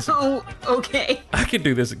could do this. Oh, okay. I could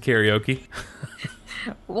do this at karaoke.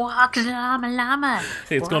 Walk the llama llama.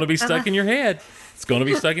 It's going to be stuck in your head. It's going to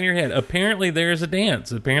be stuck in your head. Apparently, there's a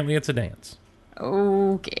dance. Apparently, it's a dance.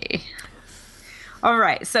 Okay. All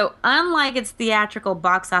right. So, unlike its theatrical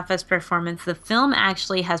box office performance, the film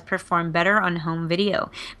actually has performed better on home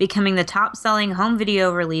video, becoming the top-selling home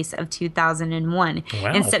video release of 2001.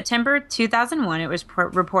 Wow. In September 2001, it was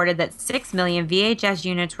reported that 6 million VHS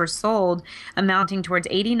units were sold, amounting towards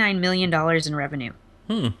 $89 million in revenue.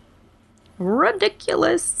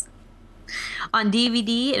 Ridiculous. On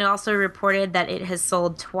DVD, it also reported that it has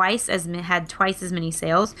sold had twice as many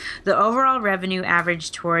sales. The overall revenue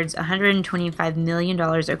averaged towards $125 million,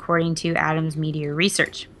 according to Adams Media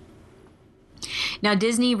Research. Now,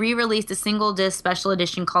 Disney re-released a single-disc special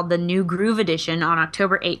edition called the New Groove Edition on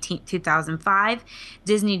October 18, 2005.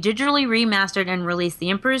 Disney digitally remastered and released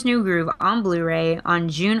The Emperor's New Groove on Blu-ray on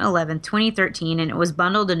June 11, 2013, and it was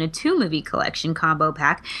bundled in a 2-movie collection combo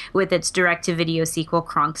pack with its direct-to-video sequel,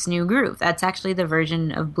 Kronk's New Groove. That's actually the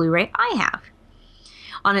version of Blu-ray I have.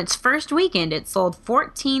 On its first weekend, it sold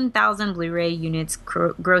 14,000 Blu-ray units,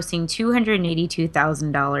 grossing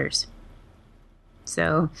 $282,000.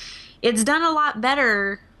 So, it's done a lot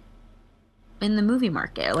better in the movie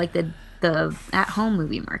market, like the at-home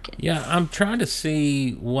movie market. Yeah, I'm trying to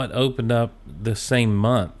see what opened up the same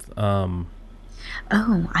month. Oh,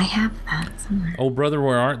 I have that somewhere. Oh, Brother,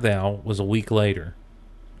 Where Art Thou was a week later.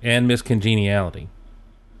 And Miss Congeniality.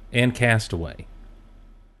 And Castaway.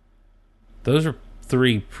 Those are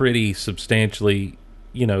 3 pretty substantially,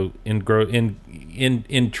 entrenched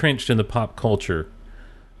in the pop culture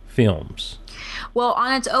films. Well,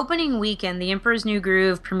 on its opening weekend, The Emperor's New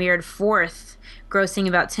Groove premiered 4th, grossing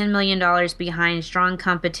about $10 million behind strong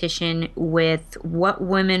competition with What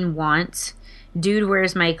Women Want, Dude,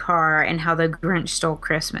 Where's My Car, and How the Grinch Stole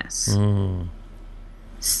Christmas.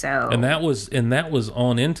 So, and that was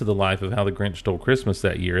on into the life of How the Grinch Stole Christmas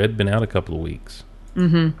that year. It had been out a couple of weeks.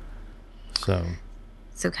 So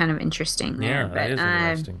kind of interesting there. Yeah, that is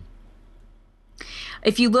interesting.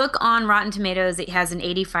 If you look on Rotten Tomatoes, it has an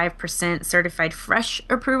 85% certified fresh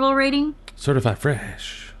approval rating. Certified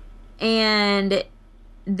fresh. And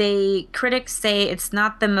critics say it's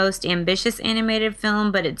not the most ambitious animated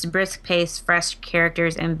film, but its brisk pace, fresh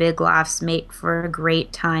characters, and big laughs make for a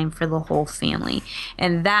great time for the whole family.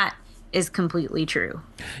 And that is completely true.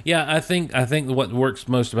 Yeah, I think what works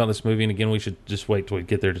most about this movie, and again, we should just wait till we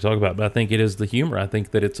get there to talk about it, but I think it is the humor. I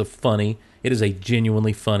think that it is a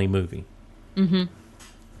genuinely funny movie. Mm-hmm.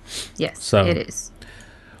 Yes, So, it is.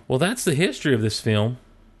 Well, that's the history of this film.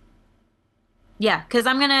 Yeah, because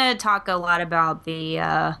I'm going to talk a lot about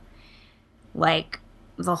the,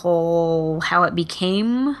 the whole, how it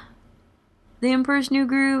became The Emperor's New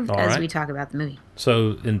Groove as we talk about the movie.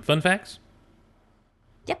 So, in fun facts?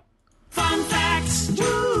 Yep. Fun facts.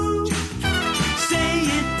 Woo! Say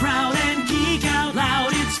it proud and geek out loud.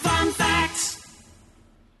 It's fun facts.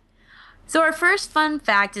 So our first fun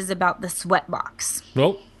fact is about the sweatbox.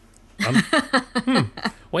 Oh.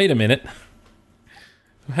 Wait a minute.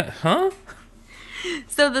 Huh?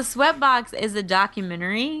 So the Sweatbox is a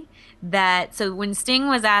documentary so when Sting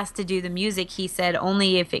was asked to do the music, he said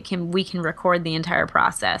only if we can record the entire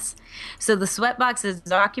process. So the Sweatbox is a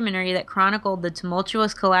documentary that chronicled the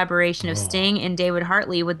tumultuous collaboration of Sting and David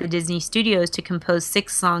Hartley with the Disney Studios to compose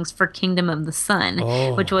 6 songs for Kingdom of the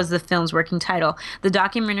Sun, which was the film's working title. The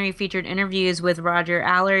documentary featured interviews with Roger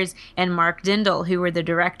Allers and Mark Dindal, who were the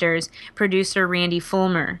directors, producer Randy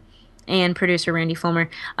Fulmer.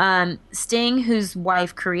 Sting, whose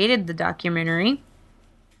wife created the documentary,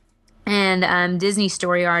 and Disney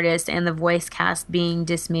story artist and the voice cast being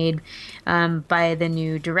dismayed by the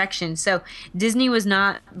new direction. So Disney was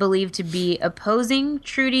not believed to be opposing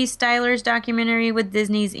Trudy Styler's documentary with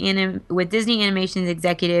Disney Animation's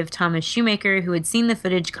executive Thomas Shoemaker, who had seen the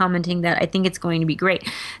footage, commenting that I think it's going to be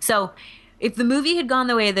great. So if the movie had gone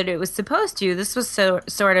the way that it was supposed to, this was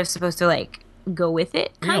sort of supposed to go with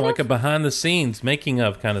it. Yeah, like a behind the scenes making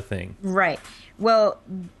of kind of thing. Right. Well,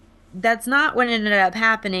 that's not what ended up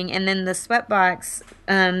happening. And then the Sweatbox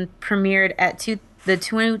premiered at the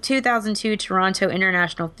 2002 Toronto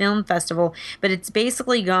International Film Festival, but it's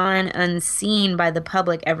basically gone unseen by the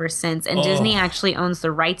public ever since. And Disney actually owns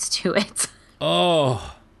the rights to it.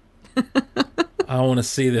 Oh. I want to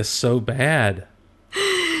see this so bad.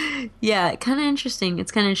 Yeah, kind of interesting.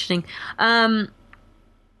 It's kind of interesting.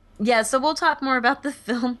 Yeah, so we'll talk more about the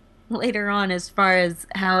film later on as far as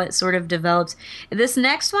how it sort of developed. This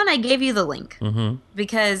next one, I gave you the link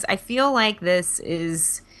because I feel like this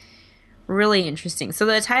is really interesting. So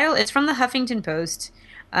the title is from the Huffington Post.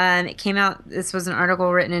 It came out, this was an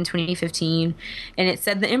article written in 2015, and it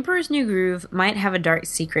said, "The Emperor's New Groove might have a dark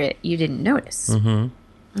secret you didn't notice." And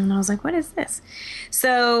I was like, what is this?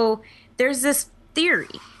 So there's this theory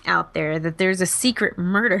out there that there's a secret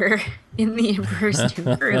murder in the Emperor's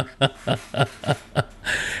New Groove.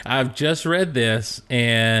 I've just read this,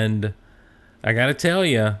 and I gotta tell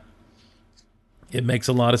you, it makes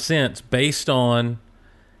a lot of sense based on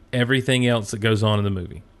everything else that goes on in the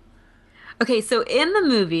movie. Okay, so in the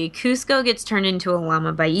movie, Cusco gets turned into a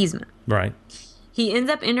llama by Yzma. Right. He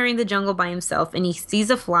ends up entering the jungle by himself, and he sees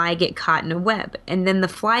a fly get caught in a web. And then the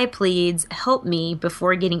fly pleads, "Help me,"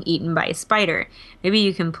 before getting eaten by a spider. Maybe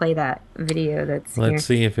you can play that video that's here. Let's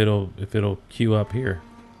see if it'll queue up here.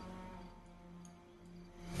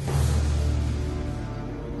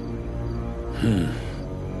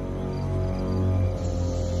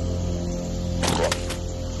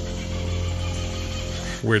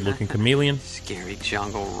 Weird looking chameleon. Scary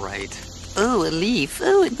jungle, right? Oh, a leaf.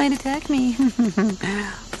 Oh, it might attack me.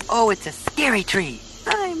 Oh, it's a scary tree.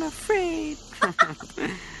 I'm afraid.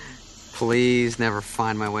 Please never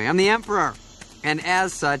find my way. I'm the Emperor. And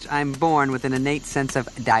as such, I'm born with an innate sense of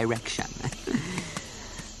direction.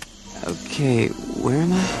 Okay, where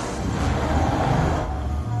am I?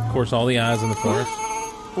 Of course, all the eyes in the forest.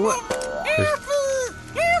 What?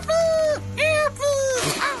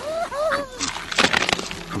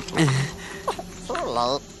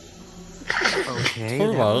 Okay,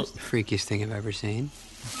 that was the freakiest thing I've ever seen.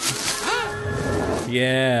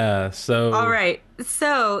 Yeah, so... All right,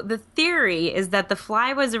 so the theory is that the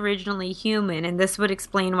fly was originally human, and this would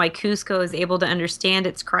explain why Cusco is able to understand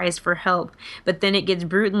its cries for help, but then it gets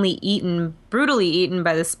brutally eaten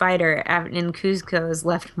by the spider, and Cusco is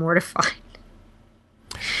left mortified.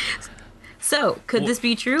 So, could this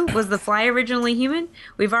be true? Was the fly originally human?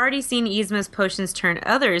 We've already seen Yzma's potions turn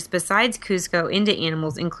others besides Cusco into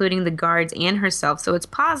animals, including the guards and herself, so it's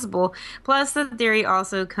possible. Plus, the theory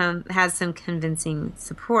also has some convincing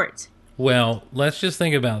support. Well, let's just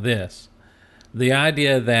think about this. The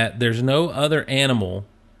idea that there's no other animal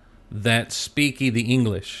that speaky the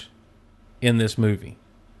English in this movie.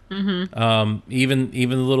 Even the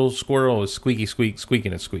little squirrel is squeaky squeak,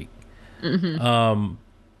 squeaking a squeak.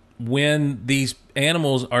 When these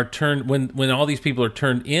animals are turned, when all these people are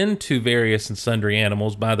turned into various and sundry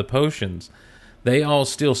animals by the potions, they all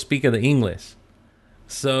still speak of the English.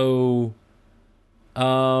 So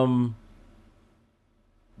Right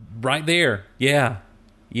there. Yeah.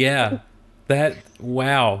 That,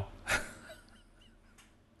 wow.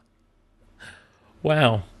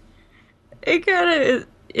 Wow. It kind of,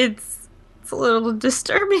 it's a little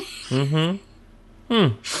disturbing.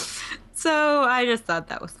 So I just thought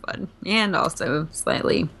that was fun. And also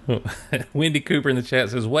slightly. Wendy Cooper in the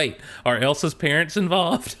chat says, wait, are Elsa's parents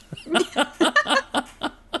involved?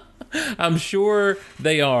 I'm sure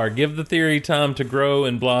they are. Give the theory time to grow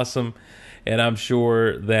and blossom, and I'm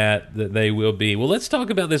sure that they will be. Well, let's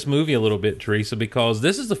talk about this movie a little bit, Teresa, because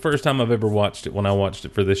this is the first time I've ever watched it when I watched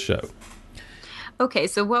it for this show. Okay,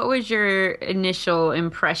 so what was your initial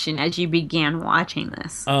impression as you began watching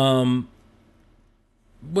this? Well,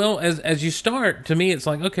 as you start, to me, it's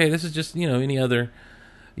like, okay, this is just, any other,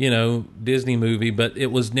 Disney movie, but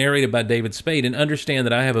it was narrated by David Spade, and understand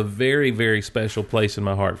that I have a very, very special place in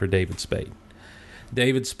my heart for David Spade.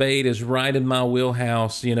 David Spade is right in my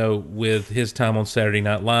wheelhouse, with his time on Saturday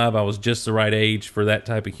Night Live. I was just the right age for that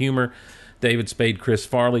type of humor. David Spade, Chris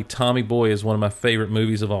Farley, Tommy Boy is one of my favorite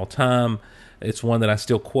movies of all time. It's one that I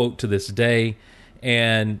still quote to this day.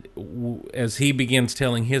 And as he begins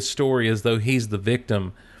telling his story as though he's the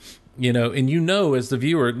victim, and as the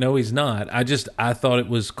viewer, no, he's not. I thought it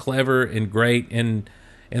was clever and great, and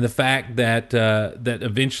the fact that that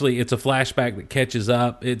eventually it's a flashback that catches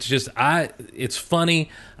up. It's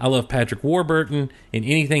funny. I love Patrick Warburton in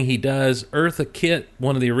anything he does. Eartha Kitt,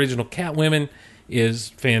 one of the original Catwomen, is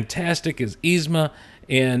fantastic as Yzma,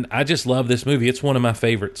 and I just love this movie. It's one of my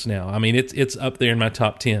favorites now. I mean, it's up there in my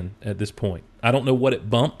top 10 at this point. I don't know what it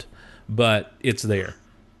bumped, but it's there.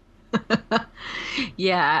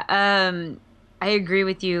 Yeah, I agree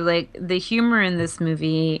with you. Like, the humor in this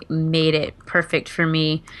movie made it perfect for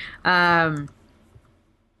me. I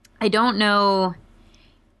don't know.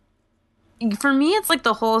 For me, it's like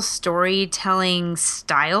the whole storytelling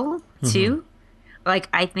style, too. Mm-hmm. Like,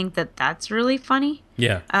 I think that's really funny.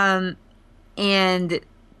 Yeah. And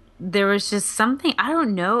there was just something, I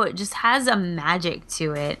don't know, it just has a magic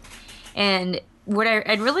to it. And what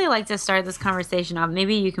I'd really like to start this conversation off,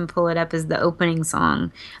 maybe you can pull it up, as the opening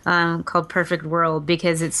song called Perfect World,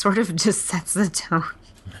 because it sort of just sets the tone.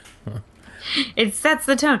 It sets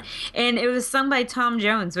the tone. And it was sung by Tom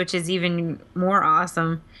Jones, which is even more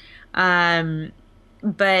awesome.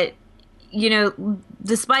 But,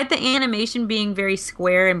 despite the animation being very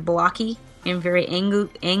square and blocky and very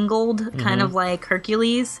angled, kind of like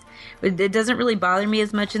Hercules, it doesn't really bother me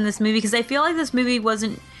as much in this movie, because I feel like this movie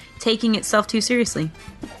wasn't taking itself too seriously.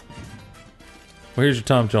 Well, here's your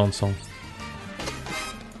Tom Jones song.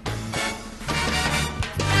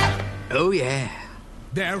 Oh, yeah.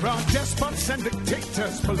 There are despots and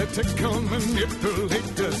dictators, political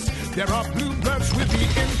manipulators. There are bluebirds with the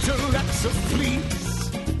intellects of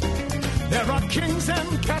fleas. There are kings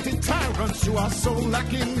and catty tyrants who are so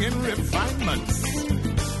lacking in refinements.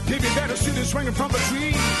 Maybe better shoot his ringing from a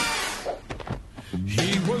tree.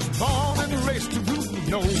 He was born and raised to rule.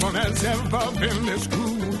 No one has ever been this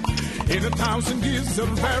cruel in 1,000 years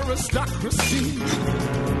of aristocracy.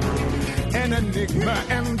 An enigma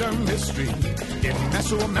and a mystery in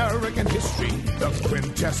Mesoamerican history. The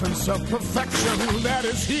quintessence of perfection, that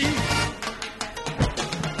is he.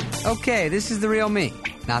 Okay, this is the real me.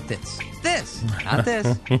 Not this. This, not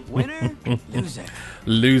this. Winner, loser.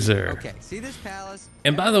 Loser. Okay, see this palace?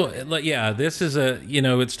 And by the way, yeah, this is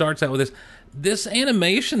it starts out with this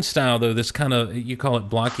animation style, though, this kind of, you call it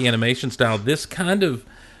blocky animation style, this kind of,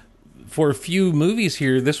 for a few movies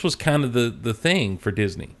here, this was kind of the thing for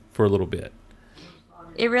Disney for a little bit.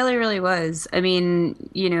 It really, really was. I mean,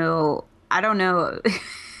 I don't know.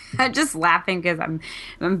 I'm just laughing because I'm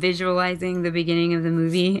visualizing the beginning of the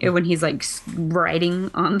movie when he's like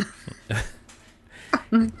writing on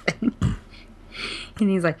the thing. And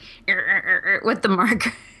he's like, with the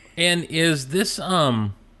marker. And is this,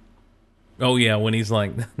 oh yeah, when he's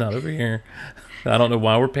like, not over here. I don't know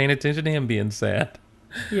why we're paying attention to him being sad.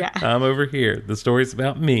 Yeah. I'm over here. The story's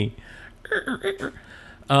about me.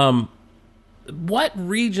 What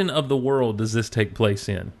region of the world does this take place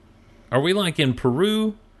in? Are we like in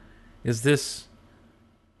Peru? Is this...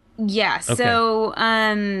 Yeah, okay. So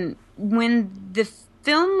when the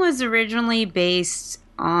film was originally based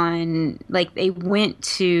on, like, they went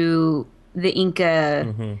to the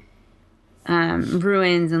Inca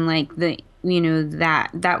ruins and, like, the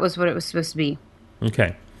that was what it was supposed to be.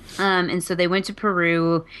 Okay. And so they went to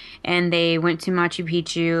Peru and they went to Machu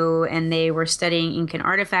Picchu and they were studying Incan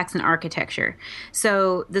artifacts and architecture.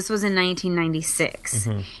 So this was in 1996.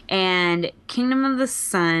 And Kingdom of the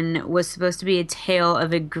Sun was supposed to be a tale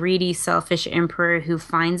of a greedy, selfish emperor who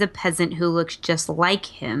finds a peasant who looks just like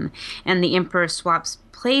him. And the emperor swaps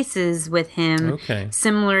places with him,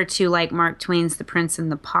 similar to like Mark Twain's The Prince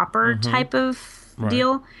and the Pauper type of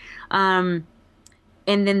deal.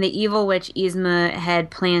 And then the evil witch Yzma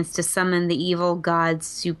had plans to summon the evil god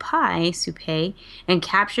Supai, and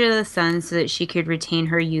capture the sun so that she could retain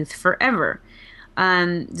her youth forever.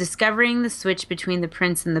 Discovering the switch between the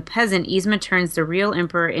prince and the peasant, Yzma turns the real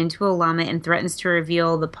emperor into a llama and threatens to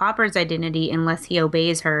reveal the pauper's identity unless he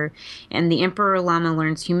obeys her. And the emperor llama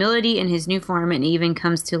learns humility in his new form and even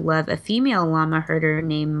comes to love a female llama herder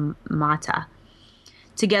named Mata.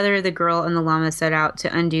 Together, the girl and the llama set out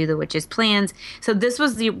to undo the witch's plans. So this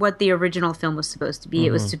was what the original film was supposed to be.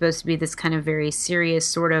 It was supposed to be this kind of very serious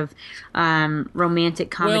sort of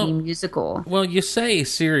romantic comedy musical. Well, you say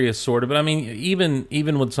serious sort of, but I mean, even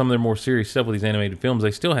with some of their more serious stuff with these animated films,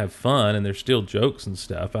 they still have fun and there's still jokes and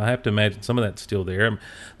stuff. I have to imagine some of that's still there.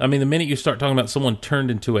 I mean, the minute you start talking about someone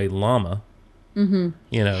turned into a llama, you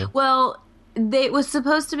know. Well, it was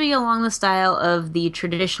supposed to be along the style of the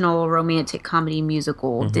traditional romantic comedy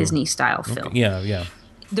musical Disney style film. Okay. Yeah.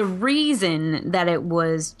 The reason that it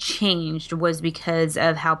was changed was because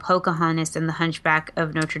of how Pocahontas and the Hunchback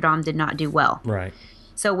of Notre Dame did not do well. Right.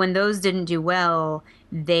 So when those didn't do well,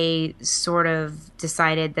 they sort of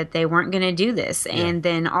decided that they weren't going to do this. And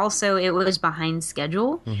then also it was behind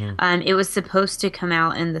schedule. It was supposed to come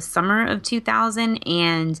out in the summer of 2000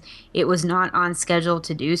 and it was not on schedule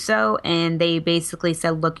to do so. And they basically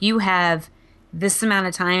said, look, you have this amount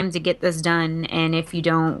of time to get this done. And if you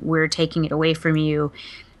don't, we're taking it away from you.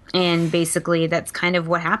 And basically that's kind of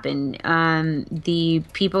what happened. The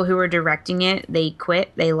people who were directing it, they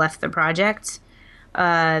quit. They left the project.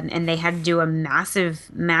 And they had to do a massive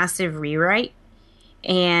rewrite.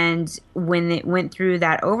 And when it went through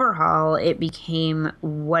that overhaul, it became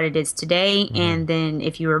what it is today. And then,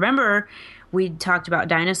 if you remember, we talked about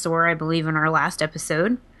Dinosaur, I believe, in our last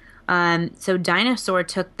episode. So Dinosaur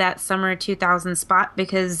took that summer 2000 spot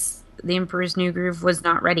because The Emperor's New Groove was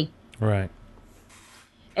not ready. Right.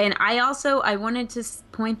 And I wanted to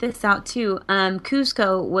point this out, too.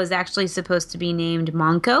 Cusco was actually supposed to be named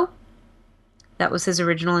Monco. That was his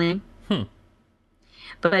original name.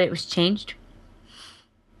 But it was changed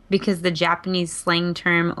because the Japanese slang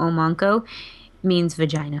term omanko means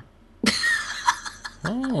vagina.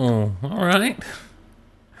 Oh, all right.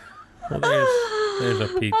 Well, there's our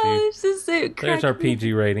PG. There's our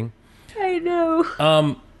PG rating. I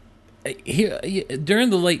know. During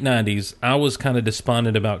the late 90s, I was kind of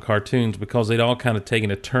despondent about cartoons because they'd all kind of taken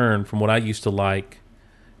a turn from what I used to like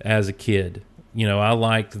as a kid. You know, I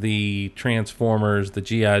liked the Transformers, the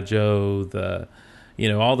G.I. Joe,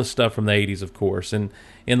 all the stuff from the 80s, of course. And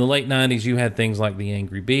in the late 90s, you had things like the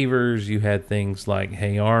Angry Beavers, you had things like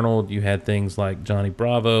Hey Arnold, you had things like Johnny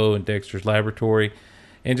Bravo and Dexter's Laboratory,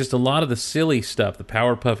 and just a lot of the silly stuff, the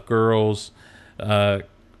Powerpuff Girls, Ed,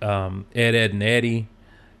 Ed, and Eddie.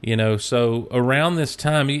 You know, so around this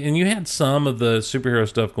time, and you had some of the superhero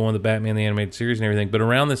stuff going, the Batman, the animated series and everything, but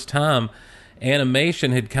around this time,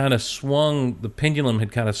 animation had kind of swung, the pendulum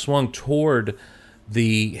had kind of swung toward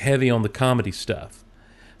the heavy on the comedy stuff.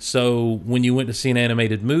 So when you went to see an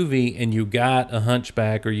animated movie and you got a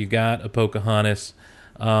Hunchback or you got a Pocahontas,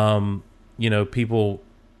 people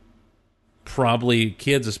probably,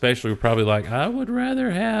 kids especially, were probably like, I would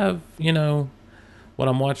rather have, what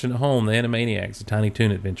I'm watching at home, the Animaniacs, the Tiny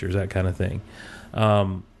Toon Adventures, that kind of thing.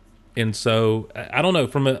 And so, I don't know,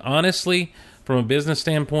 from a business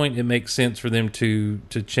standpoint, it makes sense for them to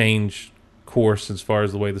change course as far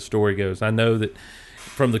as the way the story goes. I know that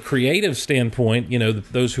from the creative standpoint,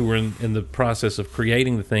 those who were in the process of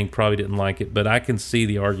creating the thing probably didn't like it, but I can see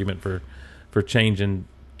the argument for changing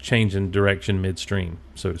direction midstream,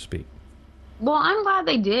 so to speak. Well, I'm glad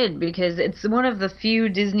they did because it's one of the few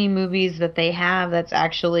Disney movies that they have that's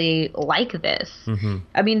actually like this.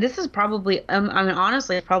 I mean, this is probably,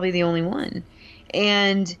 honestly, it's probably the only one.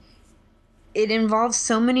 And it involves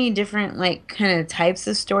so many different, kind of types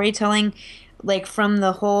of storytelling, from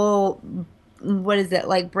the whole, what is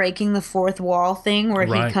it, breaking the fourth wall thing where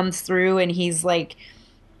he comes through and he's,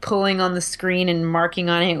 pulling on the screen and marking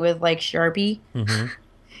on it with, Sharpie,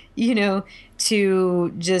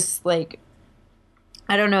 to just,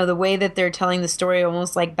 I don't know, the way that they're telling the story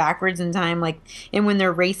almost backwards in time, and when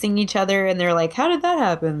they're racing each other and they're like, how did that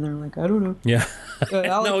happen? They're like, I don't know. Yeah.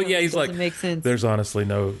 He's like, make sense. There's honestly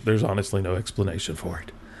no explanation for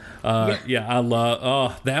it. Yeah, I love.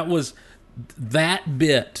 Oh, that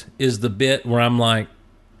bit is the bit where I'm like,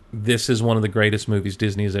 this is one of the greatest movies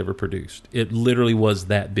Disney has ever produced. It literally was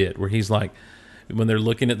that bit where he's like, when they're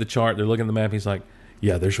looking at the chart, they're looking at the map, he's like,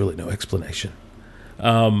 yeah, there's really no explanation.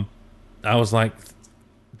 I was like,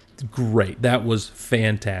 great. That was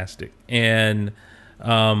fantastic. And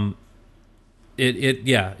that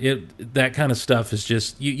kind of stuff is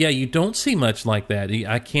just, you don't see much like that.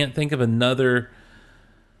 I can't think of another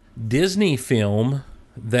Disney film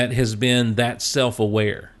that has been that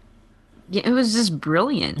self-aware. Yeah, it was just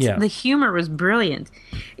brilliant. Yeah. The humor was brilliant.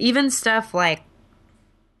 Even stuff like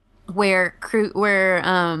where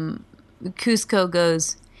Cusco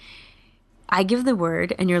goes, I give the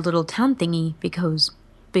word, and your little town thingy becomes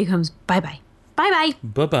bye-bye. Bye-bye.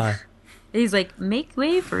 Bye-bye. He's like, make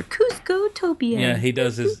way for Cusco-topia. Yeah, he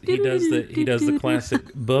does the classic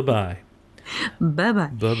bye-bye. Bye-bye.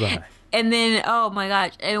 Bye-bye. And then, oh my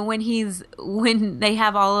gosh, and when they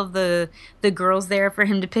have all of the girls there for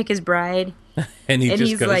him to pick his bride, and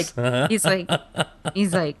he's like,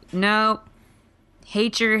 he's like, no,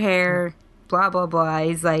 hate your hair, blah blah blah.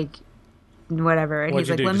 He's like, whatever, and What'd he's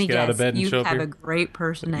like, you do, let me just get out of guess, bed and you show up have here? a great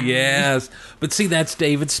personality. Yes, but see, that's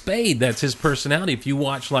David Spade. That's his personality. If you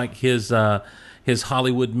watch like his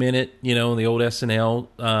Hollywood Minute, the old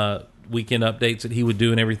SNL weekend updates that he would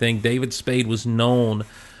do and everything, David Spade was known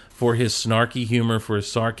for his snarky humor, for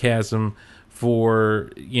his sarcasm,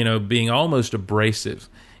 for being almost abrasive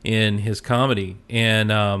in his comedy, and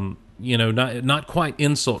not quite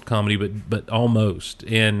insult comedy, but almost,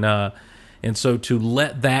 and so to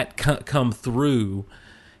let that come through,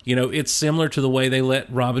 it's similar to the way they let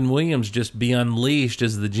Robin Williams just be unleashed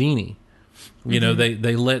as the genie. Mm-hmm.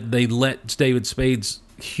 They let David Spade's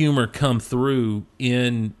humor come through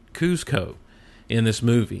in Cusco in this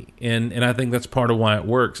movie, and I think that's part of why it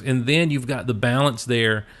works. And then you've got the balance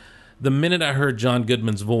there. The minute I heard John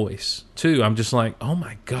Goodman's voice too, I'm just like, oh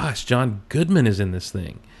my gosh, John Goodman is in this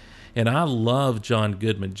thing. And I love John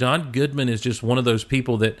Goodman. John Goodman is just one of those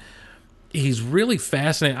people that he's really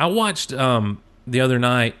fascinating. I watched the other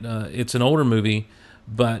night, it's an older movie,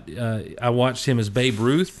 but I watched him as Babe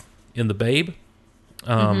Ruth in The Babe,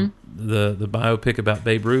 the biopic about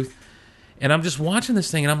Babe Ruth. And I'm just watching this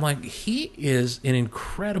thing, and I'm like, he is an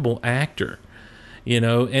incredible actor,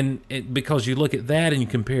 and because you look at that and you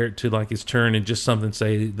compare it to like his turn in just something,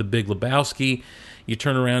 say, The Big Lebowski. You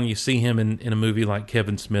turn around and you see him in a movie like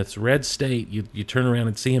Kevin Smith's Red State. You turn around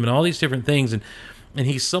and see him in all these different things, and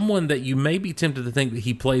he's someone that you may be tempted to think that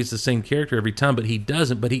he plays the same character every time, but he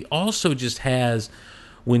doesn't. But he also just has,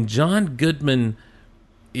 when John Goodman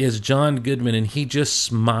is John Goodman and he just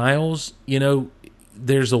smiles,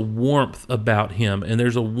 there's a warmth about him, and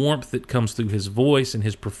there's a warmth that comes through his voice and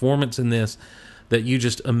his performance in this that you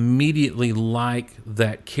just immediately like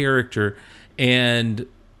that character, and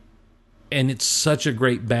it's such a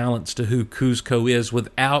great balance to who Cusco is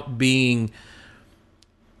without being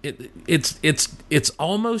it's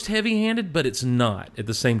almost heavy-handed, but it's not at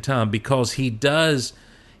the same time, because he's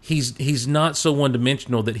not so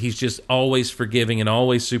one-dimensional that he's just always forgiving and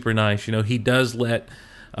always super nice. He does let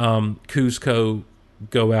Cusco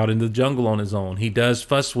go out into the jungle on his own. He does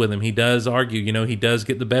fuss with him. He does argue. He does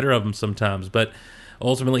get the better of him sometimes. But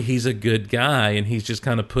ultimately, he's a good guy, and he's just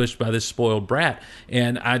kind of pushed by this spoiled brat.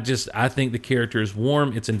 And I think the character is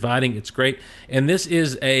warm. It's inviting. It's great. And this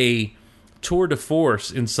is a tour de force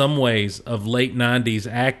in some ways of late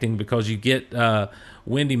 90s acting, because you get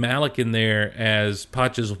Wendy Malick in there as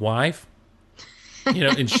Pacha's wife.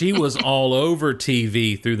 And she was all over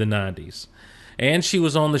TV through the 90s. And she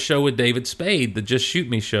was on the show with David Spade, the Just Shoot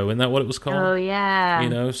Me show. Isn't that what it was called? Oh,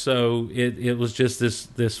 yeah. So it was just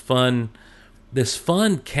this fun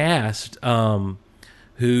cast who,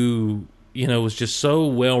 was just so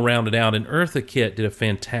well rounded out. And Eartha Kitt did a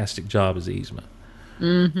fantastic job as Yzma.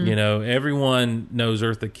 Mm-hmm. Everyone knows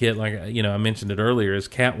Eartha Kitt, like, I mentioned it earlier, as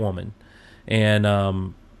Catwoman.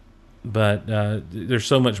 And, but there's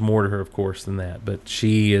so much more to her, of course, than that. But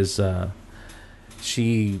she is...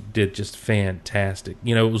 she did just fantastic.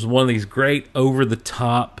 It was one of these great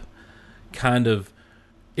over-the-top kind of...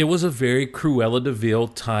 It was a very Cruella de Vil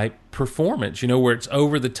type performance, where it's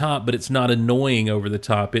over the top, but it's not annoying over the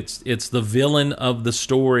top. It's the villain of the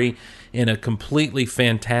story in a completely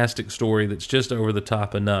fantastic story that's just over the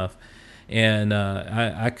top enough. And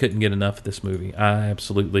I couldn't get enough of this movie. I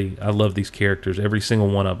love these characters, every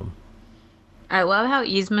single one of them. I love how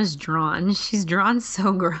Yzma's drawn. She's drawn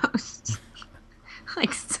so gross.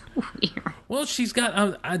 Like, so weird. Well, she's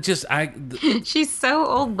got... she's so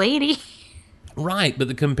old lady. Right, but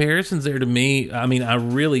the comparisons there to me, I mean, I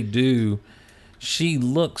really do. She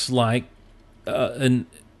looks like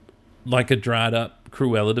like a dried up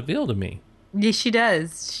Cruella de Vil to me. Yeah, she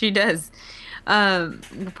does. She does.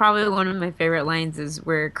 Probably one of my favorite lines is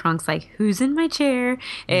where Kronk's like, "Who's in my chair?"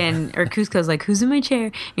 and or Cusco's like, "Who's in my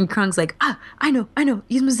chair?" and Kronk's like, "Ah, I know,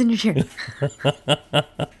 Yzma's in your chair."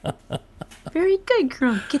 Very good,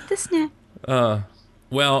 Kronk. Get the snack.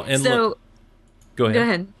 Well, and So, look, go ahead. go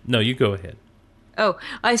ahead. No, you go ahead. Oh,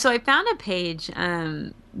 so I found a page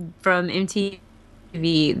from MTV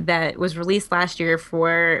that was released last year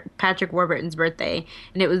for Patrick Warburton's birthday,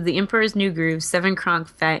 and it was The Emperor's New Groove: 7 Kronk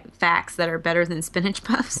facts that are better than spinach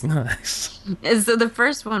puffs. Nice. And so the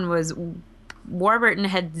first one was Warburton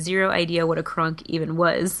had zero idea what a Kronk even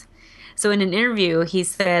was. So in an interview, he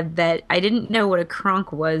said that I didn't know what a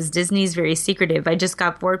Kronk was. Disney's very secretive. I just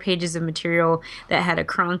got 4 pages of material that had a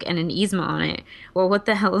Kronk and an Yzma on it. Well, what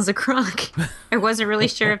the hell is a Kronk? I wasn't really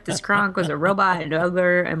sure if this Kronk was a robot, an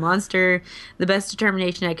ogre, a monster. The best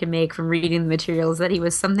determination I could make from reading the material is that he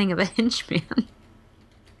was something of a henchman.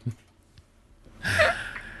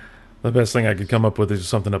 The best thing I could come up with is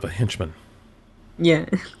something of a henchman. Yeah.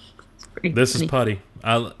 This is Putty.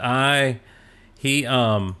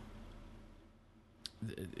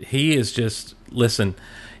 He is just, listen,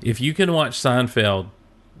 if you can watch Seinfeld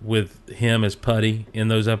with him as Putty in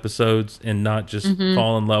those episodes and not just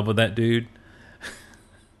fall in love with that dude,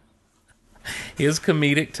 his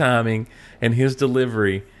comedic timing and his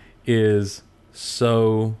delivery is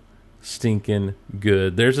so stinking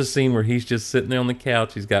good. There's a scene where he's just sitting there on the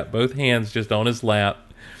couch. He's got both hands just on his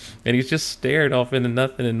lap, and he's just stared off into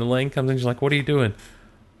nothing. And Elaine comes in. She's like, "What are you doing?"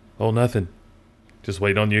 "Oh, nothing. Just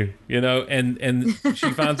wait on you," and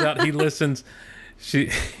she finds out he listens.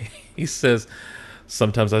 He says,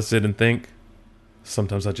 "Sometimes I sit and think,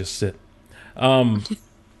 sometimes I just sit."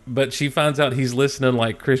 But she finds out he's listening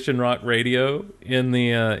like Christian rock radio in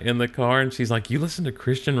the car, and she's like, "You listen to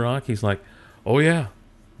Christian rock?" He's like, "Oh yeah,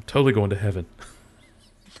 I'm totally going to heaven."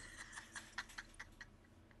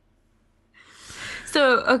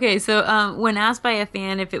 So when asked by a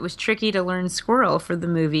fan if it was tricky to learn squirrel for the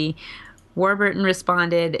movie, Warburton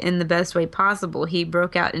responded in the best way possible. He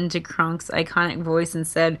broke out into Kronk's iconic voice and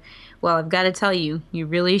said, "Well, I've got to tell you, you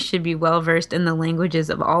really should be well versed in the languages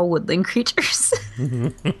of all woodland creatures."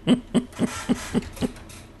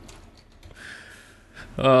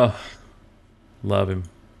 Oh, love him.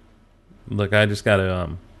 Look, I just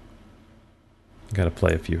gotta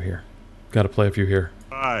play a few here.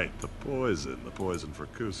 Right, the poison for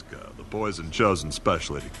Cusco. The poison chosen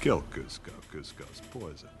specially to kill Cusco. Cusco's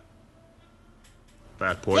poison.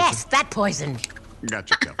 That poison? Yes, that poison.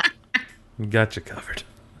 Gotcha covered.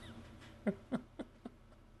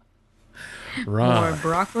 Right. More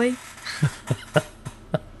broccoli.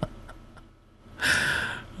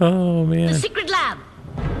 Oh, man. The secret lab.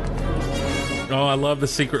 Oh, I love the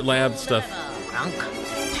secret lab stuff. Kronk.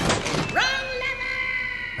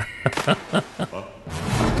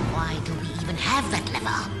 Why do we even have that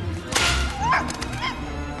lever?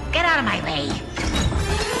 Get out of my way.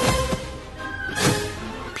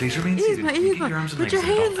 Please remain seated. Keep your arms and Put legs your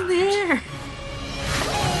hands in the air.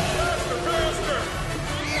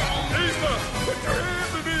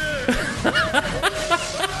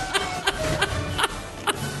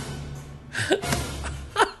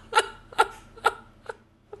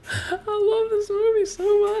 I love this movie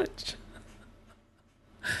so much.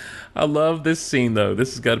 I love this scene, though. This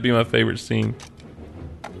has got to be my favorite scene.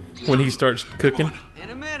 When he starts cooking. In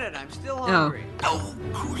a minute, I'm still hungry.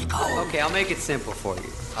 Okay, I'll make it simple for you.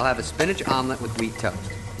 I'll have a spinach omelet with wheat toast.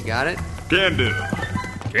 You got it? Can do.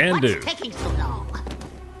 What's taking so long?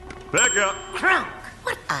 Pick up. Kronk,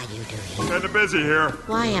 what are you doing? Kinda busy here.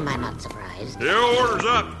 Why am I not surprised? Your order's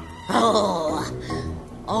up.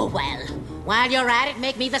 Oh well. While you're at it,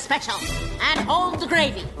 make me the special. And hold the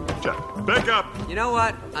gravy. Check. Pick up. You know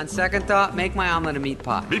what? On second thought, make my omelet a meat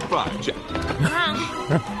pie. Meat pie. Check. Kronk,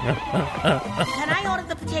 can I order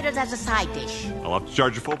the potatoes as a side dish? I'll have to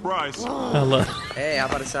charge you full price. Hey, how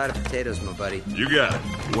about a side of potatoes, my buddy? You got it.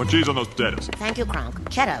 You want cheese on those potatoes? Thank you, Kronk.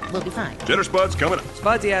 Cheddar will be fine. Cheddar spuds coming up.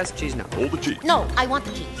 Spuds, yes. Cheese, no. Hold the cheese. No, I want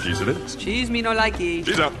the cheese. Cheese it is. Cheese me no likey.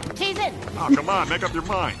 Cheese up. Cheese in. Oh, come on. Make up your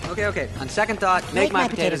mind. Okay. On second thought, make my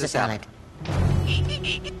potatoes a salad.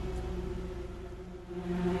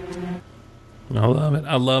 I love it.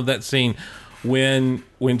 I love that scene when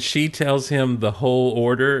she tells him the whole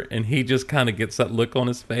order and he just kind of gets that look on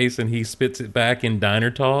his face and he spits it back in diner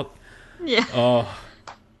talk. Yeah. Oh.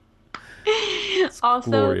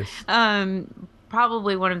 Also, glorious.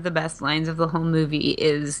 Probably one of the best lines of the whole movie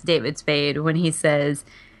is David Spade when he says,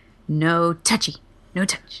 "No touchy, no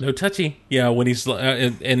touch." No touchy. Yeah, when he's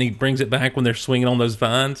and he brings it back when they're swinging on those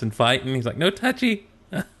vines and fighting. He's like, "No touchy."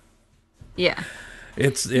 Yeah.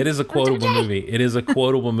 It is a quotable movie. It is a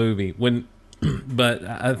quotable movie. But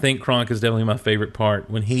I think Kronk is definitely my favorite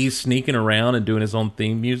part when he's sneaking around and doing his own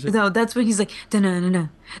theme music. No, that's when he's like, da-na-na-na,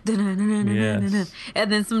 da-na-na-na-na-na-na. Yes.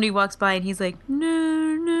 And then somebody walks by and he's like, no,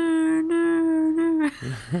 no, no, no.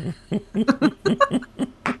 And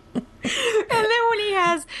then when he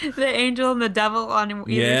has the angel and the devil on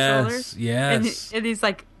either shoulder. Yes. And he's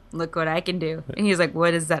like, look what I can do. And he's like,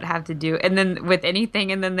 what does that have to do? And then with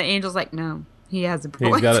anything, and then the angel's like, no, he has a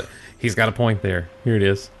point. He's got a point there. Here it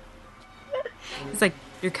is. It's like,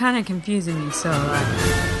 you're kind of confusing me, so...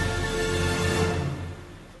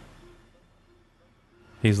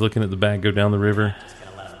 He's looking at the bag go down the river.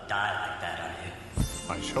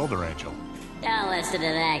 My shoulder angel. Don't listen to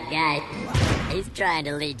that guy. He's trying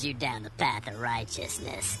to lead you down the path of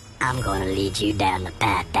righteousness. I'm going to lead you down the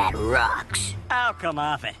path that rocks. I'll come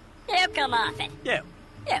off it. You come off it. You.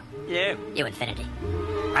 You, Infinity.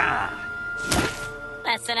 Ah.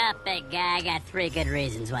 Listen up, big guy. I got 3 good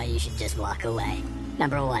reasons why you should just walk away.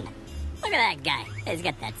 Number 1, look at that guy. He's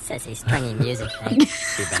got that sissy stringy music thing.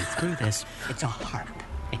 We've been through this. It's a harp,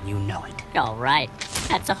 and you know it. All right.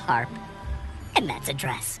 That's a harp. And that's a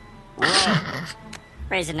dress.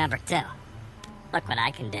 Reason number 2. Look what I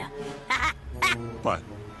can do. What?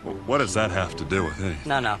 What does that have to do with anything?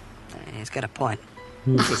 No. He's got a point.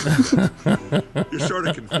 You're sort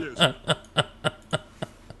of confused.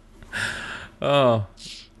 Oh.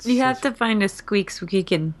 You have to find a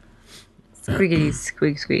squeaking. Squeakity,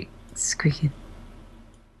 squeaking.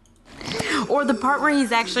 Or the part where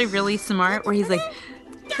he's actually really smart, where he's like,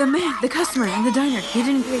 the customer in the diner, he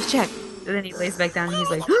didn't pay his check. And then he lays back down and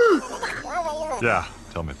he's like, Yeah,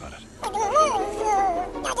 tell me about it.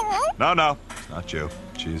 No, it's not you.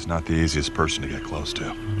 She's not the easiest person to get close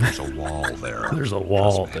to. There's a wall there. There's a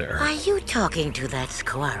wall there. Are you talking to that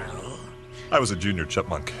squirrel? I was a junior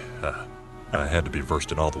chipmunk. I had to be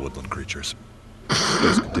versed in all the woodland creatures.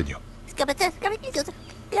 Please continue.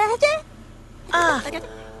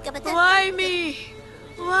 Why me?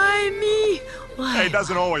 Why me? Why? Hey, it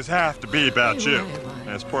doesn't always have to be about you.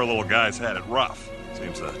 This poor little guy's had it rough.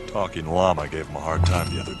 Seems the talking llama gave him a hard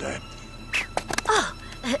time the other day. Oh,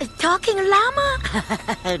 talking llama?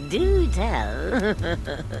 Do tell.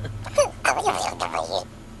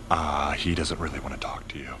 He doesn't really want to talk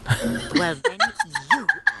to you. Well, then you ask him.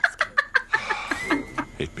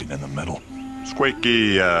 Hate being in the middle.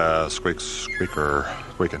 Squeaky,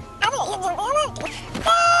 squeaking.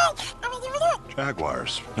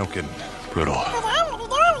 Jaguars. No kidding. Brutal.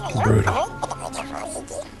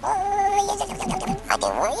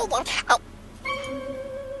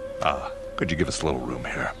 Could you give us a little room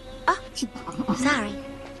here? Oh, sorry.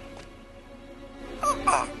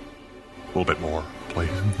 A little bit more, please.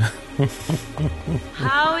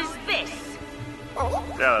 How is this?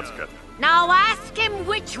 Yeah, that's good. Now ask him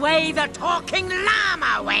which way the talking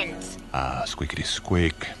llama went. Squeakity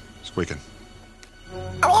squeak. Squeaking.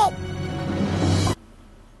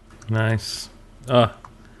 Nice.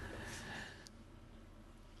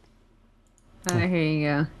 Here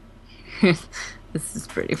you go. This is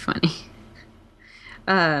pretty funny.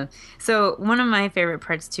 So one of my favorite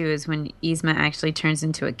parts too is when Yzma actually turns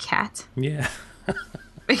into a cat. Yeah.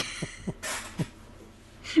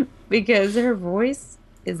 Because her voice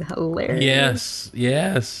is hilarious.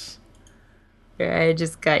 Yes. I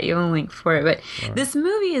just got you a link for it. But this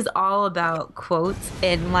movie is all about quotes,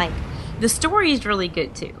 and like the story is really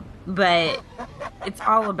good too. But it's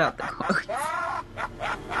all about the quotes.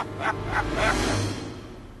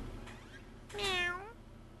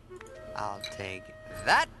 I'll take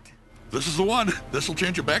that. This is the one. This will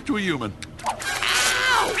change you back to a human.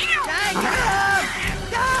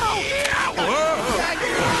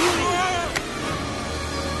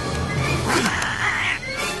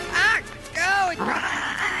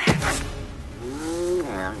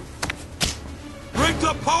 Drink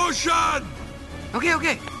the potion!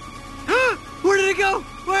 Okay. Where did it go?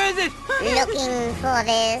 Where is it? Looking for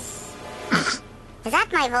this. Is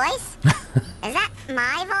that my voice? Is that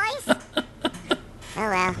my voice?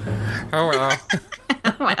 Oh well.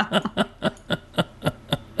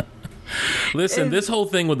 Listen, this whole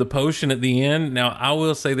thing with the potion at the end, now I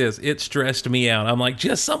will say this, it stressed me out. I'm like,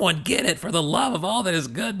 just someone get it for the love of all that is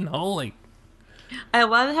good and holy. I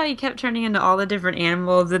love how he kept turning into all the different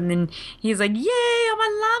animals, and then he's like, yay, I'm a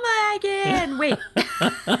llama again. Wait.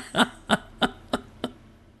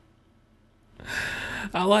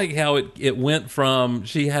 I like how it went from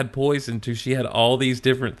she had poison to she had all these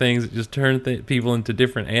different things that just turned people into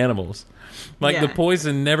different animals. Like the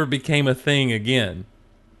poison never became a thing again.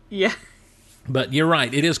 Yeah. But you're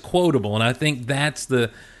right, it is quotable, and I think that's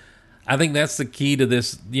I think that's the key to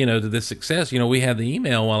this, to this success. We had the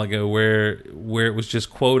email a while ago where it was just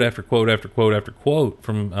quote after quote after quote after quote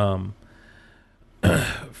from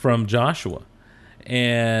from Joshua,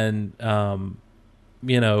 and and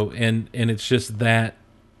it's just that.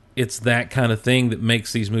 It's that kind of thing that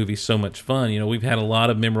makes these movies so much fun. We've had a lot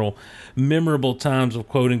of memorable times of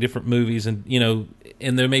quoting different movies, and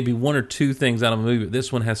and there may be one or two things out of a movie, but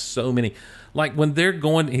this one has so many. Like when they're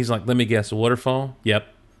going, he's like, "Let me guess, a waterfall." Yep.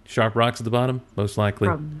 Sharp rocks at the bottom, most likely.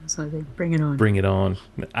 So they bring it on. Bring it on.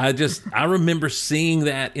 I remember seeing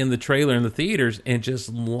that in the trailer in the theaters and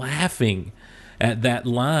just laughing at that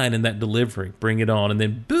line and that delivery. Bring it on, and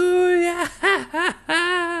then booyah!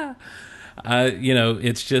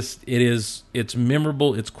 It's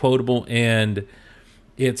memorable, it's quotable, and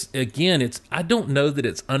I don't know that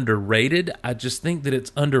it's underrated. I just think that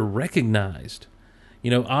it's under-recognized.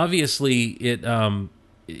 Obviously it,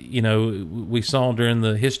 we saw during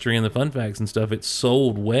the history and the fun facts and stuff, it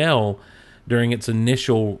sold well during its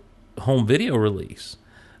initial home video release.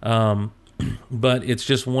 But it's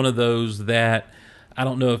just one of those that I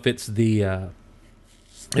don't know if it's the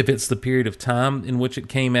period of time in which it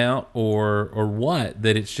came out or what,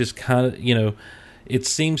 that it's just kind of, it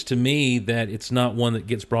seems to me that it's not one that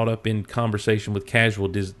gets brought up in conversation with casual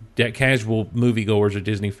moviegoers or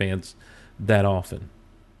Disney fans that often.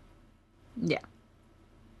 Yeah.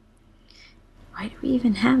 Why do we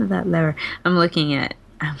even have that lever? I'm looking at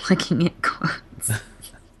quotes.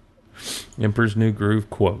 Emperor's New Groove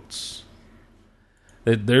quotes.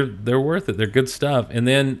 They're worth it. They're good stuff. And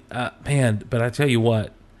then, but I tell you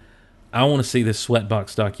what, I want to see this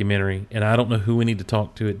Sweatbox documentary, and I don't know who we need to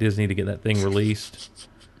talk to at Disney to get that thing released.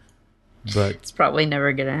 But it's probably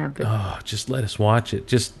never going to happen. Oh, just let us watch it.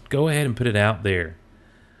 Just go ahead and put it out there.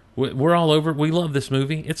 We're all over. We love this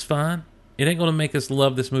movie. It's fine. It ain't going to make us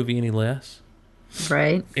love this movie any less.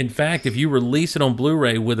 Right. In fact, if you release it on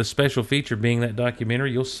Blu-ray with a special feature being that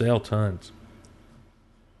documentary, you'll sell tons.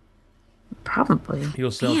 Probably.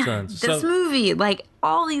 You'll sell tons. This movie, like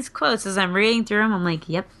all these quotes, as I'm reading through them, I'm like,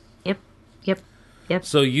 yep.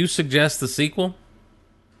 So you suggest the sequel?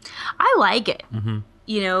 I like it.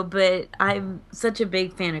 Mm-hmm. But I'm such a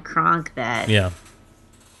big fan of Kronk that... Yeah.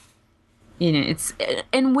 It's...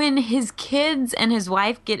 And when his kids and his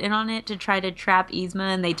wife get in on it to try to trap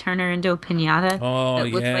Yzma and they turn her into a piñata that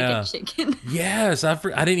looks like a chicken. Yes,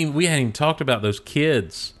 we hadn't even talked about those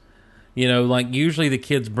kids. Like usually the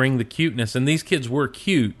kids bring the cuteness, and these kids were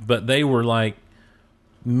cute, but they were like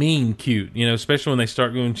mean cute, especially when they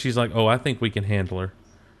start going, she's like, "Oh, I think we can handle her."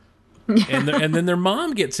 and then their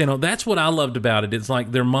mom gets in on. That's what I loved about it. It's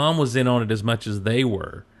like their mom was in on it as much as they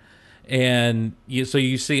were. And so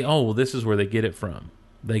you see, oh, well, this is where they get it from.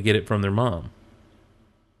 They get it from their mom.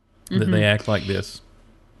 Mm-hmm. That they act like this.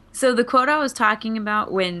 So the quote I was talking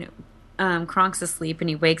about when Kronk's asleep and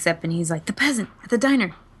he wakes up and he's like, "The peasant at the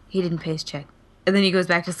diner. He didn't pay his check." And then he goes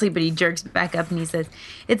back to sleep, but he jerks back up and he says,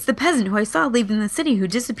 "It's the peasant who I saw leaving the city who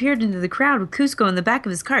disappeared into the crowd with Cusco in the back of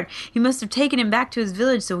his cart. He must have taken him back to his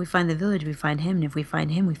village, so we find the village, we find him, and if we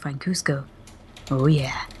find him, we find Cusco. Oh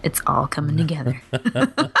yeah, it's all coming together."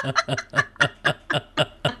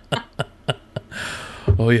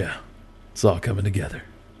 Oh yeah, it's all coming together.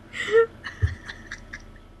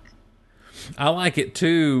 I like it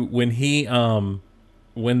too when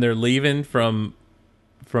when they're leaving from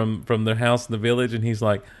their house in the village, and he's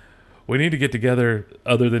like, "We need to get together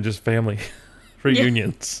other than just family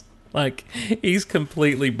reunions." Yeah. Like he's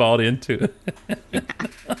completely bought into it.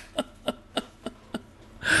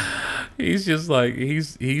 He's just like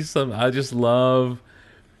he's some. I just love.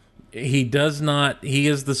 He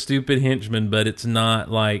is the stupid henchman, but it's not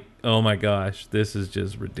like, oh my gosh, this is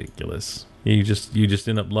just ridiculous. You just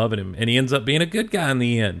end up loving him, and he ends up being a good guy in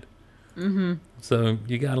the end. Mm-hmm. So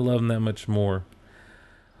you gotta love him that much more.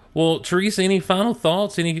 Well, Teresa, any final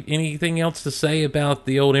thoughts? Anything else to say about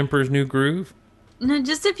the old Emperor's New Groove? No,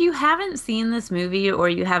 just if you haven't seen this movie, or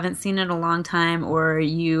you haven't seen it a long time, or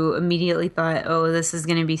you immediately thought, "Oh, this is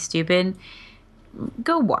going to be stupid,"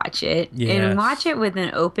 go watch it. Yes. And watch it with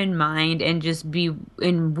an open mind and just be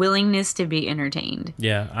in willingness to be entertained.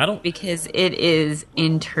 Yeah, because it is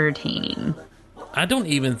entertaining. I don't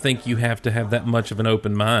even think you have to have that much of an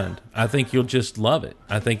open mind. I think you'll just love it.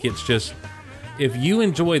 I think it's just, if you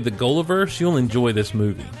enjoy the GOLiverse, you'll enjoy this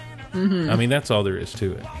movie. Mm-hmm. I mean, that's all there is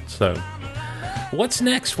to it. So, what's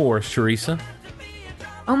next for us, Teresa?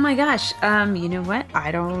 Oh my gosh! You know what?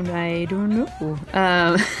 I don't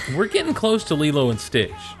know. We're getting close to Lilo and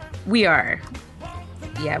Stitch. We are.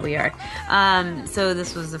 Yeah, we are. So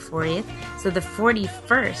this was the 40th. So the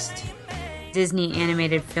 41st Disney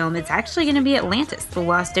animated film. It's actually going to be Atlantis: The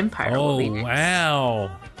Lost Empire. Oh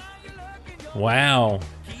wow! Wow.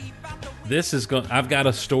 This is going. I've got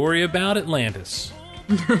a story about Atlantis.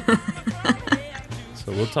 So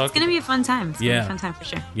we'll talk. It's going to be a fun time. It's going to Yeah. be a fun time for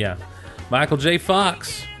sure. Yeah. Michael J.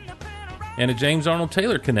 Fox and a James Arnold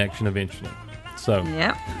Taylor connection eventually. So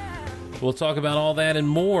Yep. we'll talk about all that and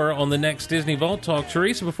more on the next Disney Vault Talk.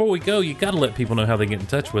 Teresa, before we go, you got to let people know how they get in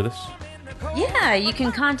touch with us. Yeah, you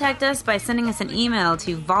can contact us by sending us an email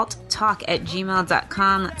to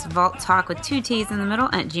vaulttalk@gmail.com. That's Vault Talk with 2 T's in the middle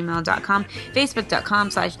at gmail.com.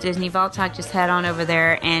 Facebook.com/Disney Vault Talk. Just head on over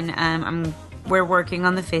there, and we're working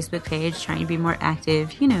on the Facebook page, trying to be more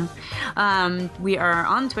active, you know. We are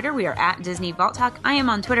on Twitter. We are at Disney Vault Talk. I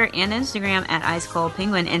am on Twitter and Instagram at Ice Cold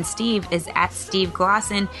Penguin, and Steve is at Steve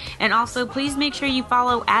Glosson. And also, please make sure you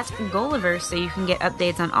follow at GOLiverse so you can get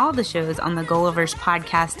updates on all the shows on the GOLiverse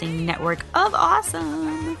podcasting network of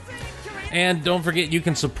awesome. And don't forget, you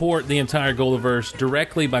can support the entire GOLiverse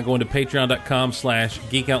directly by going to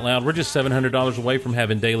patreon.com/geekoutloud. We're just $700 away from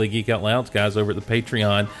having daily Geek Out Louds, guys, over at the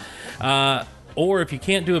Patreon. Or if you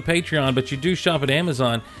can't do a Patreon, but you do shop at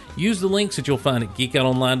Amazon, use the links that you'll find at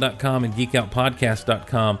geekoutonline.com and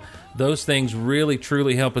geekoutpodcast.com. Those things really,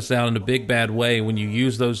 truly help us out in a big, bad way. When you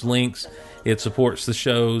use those links, it supports the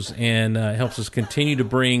shows and helps us continue to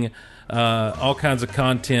bring all kinds of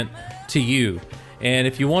content to you. And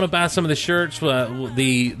if you want to buy some of the shirts,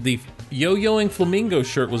 the Yo-Yoing Flamingo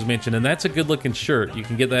shirt was mentioned, and that's a good-looking shirt. You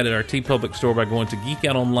can get that at our TeePublic store by going to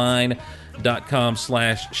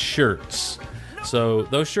geekoutonline.com/shirts. So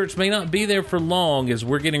those shirts may not be there for long, as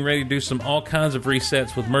we're getting ready to do all kinds of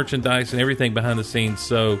resets with merchandise and everything behind the scenes.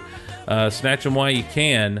 So snatch them while you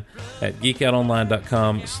can at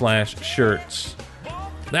geekoutonline.com/shirts.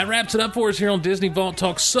 That wraps it up for us here on Disney Vault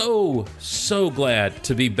Talk. So glad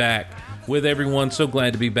to be back with everyone. So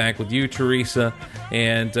glad to be back with you, Teresa.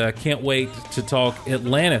 And can't wait to talk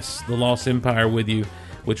Atlantis, the Lost Empire, with you,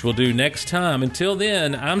 which we'll do next time. Until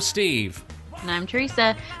then, I'm Steve. And I'm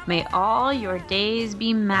Teresa. May all your days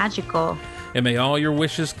be magical. And may all your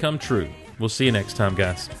wishes come true. We'll see you next time,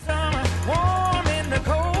 guys.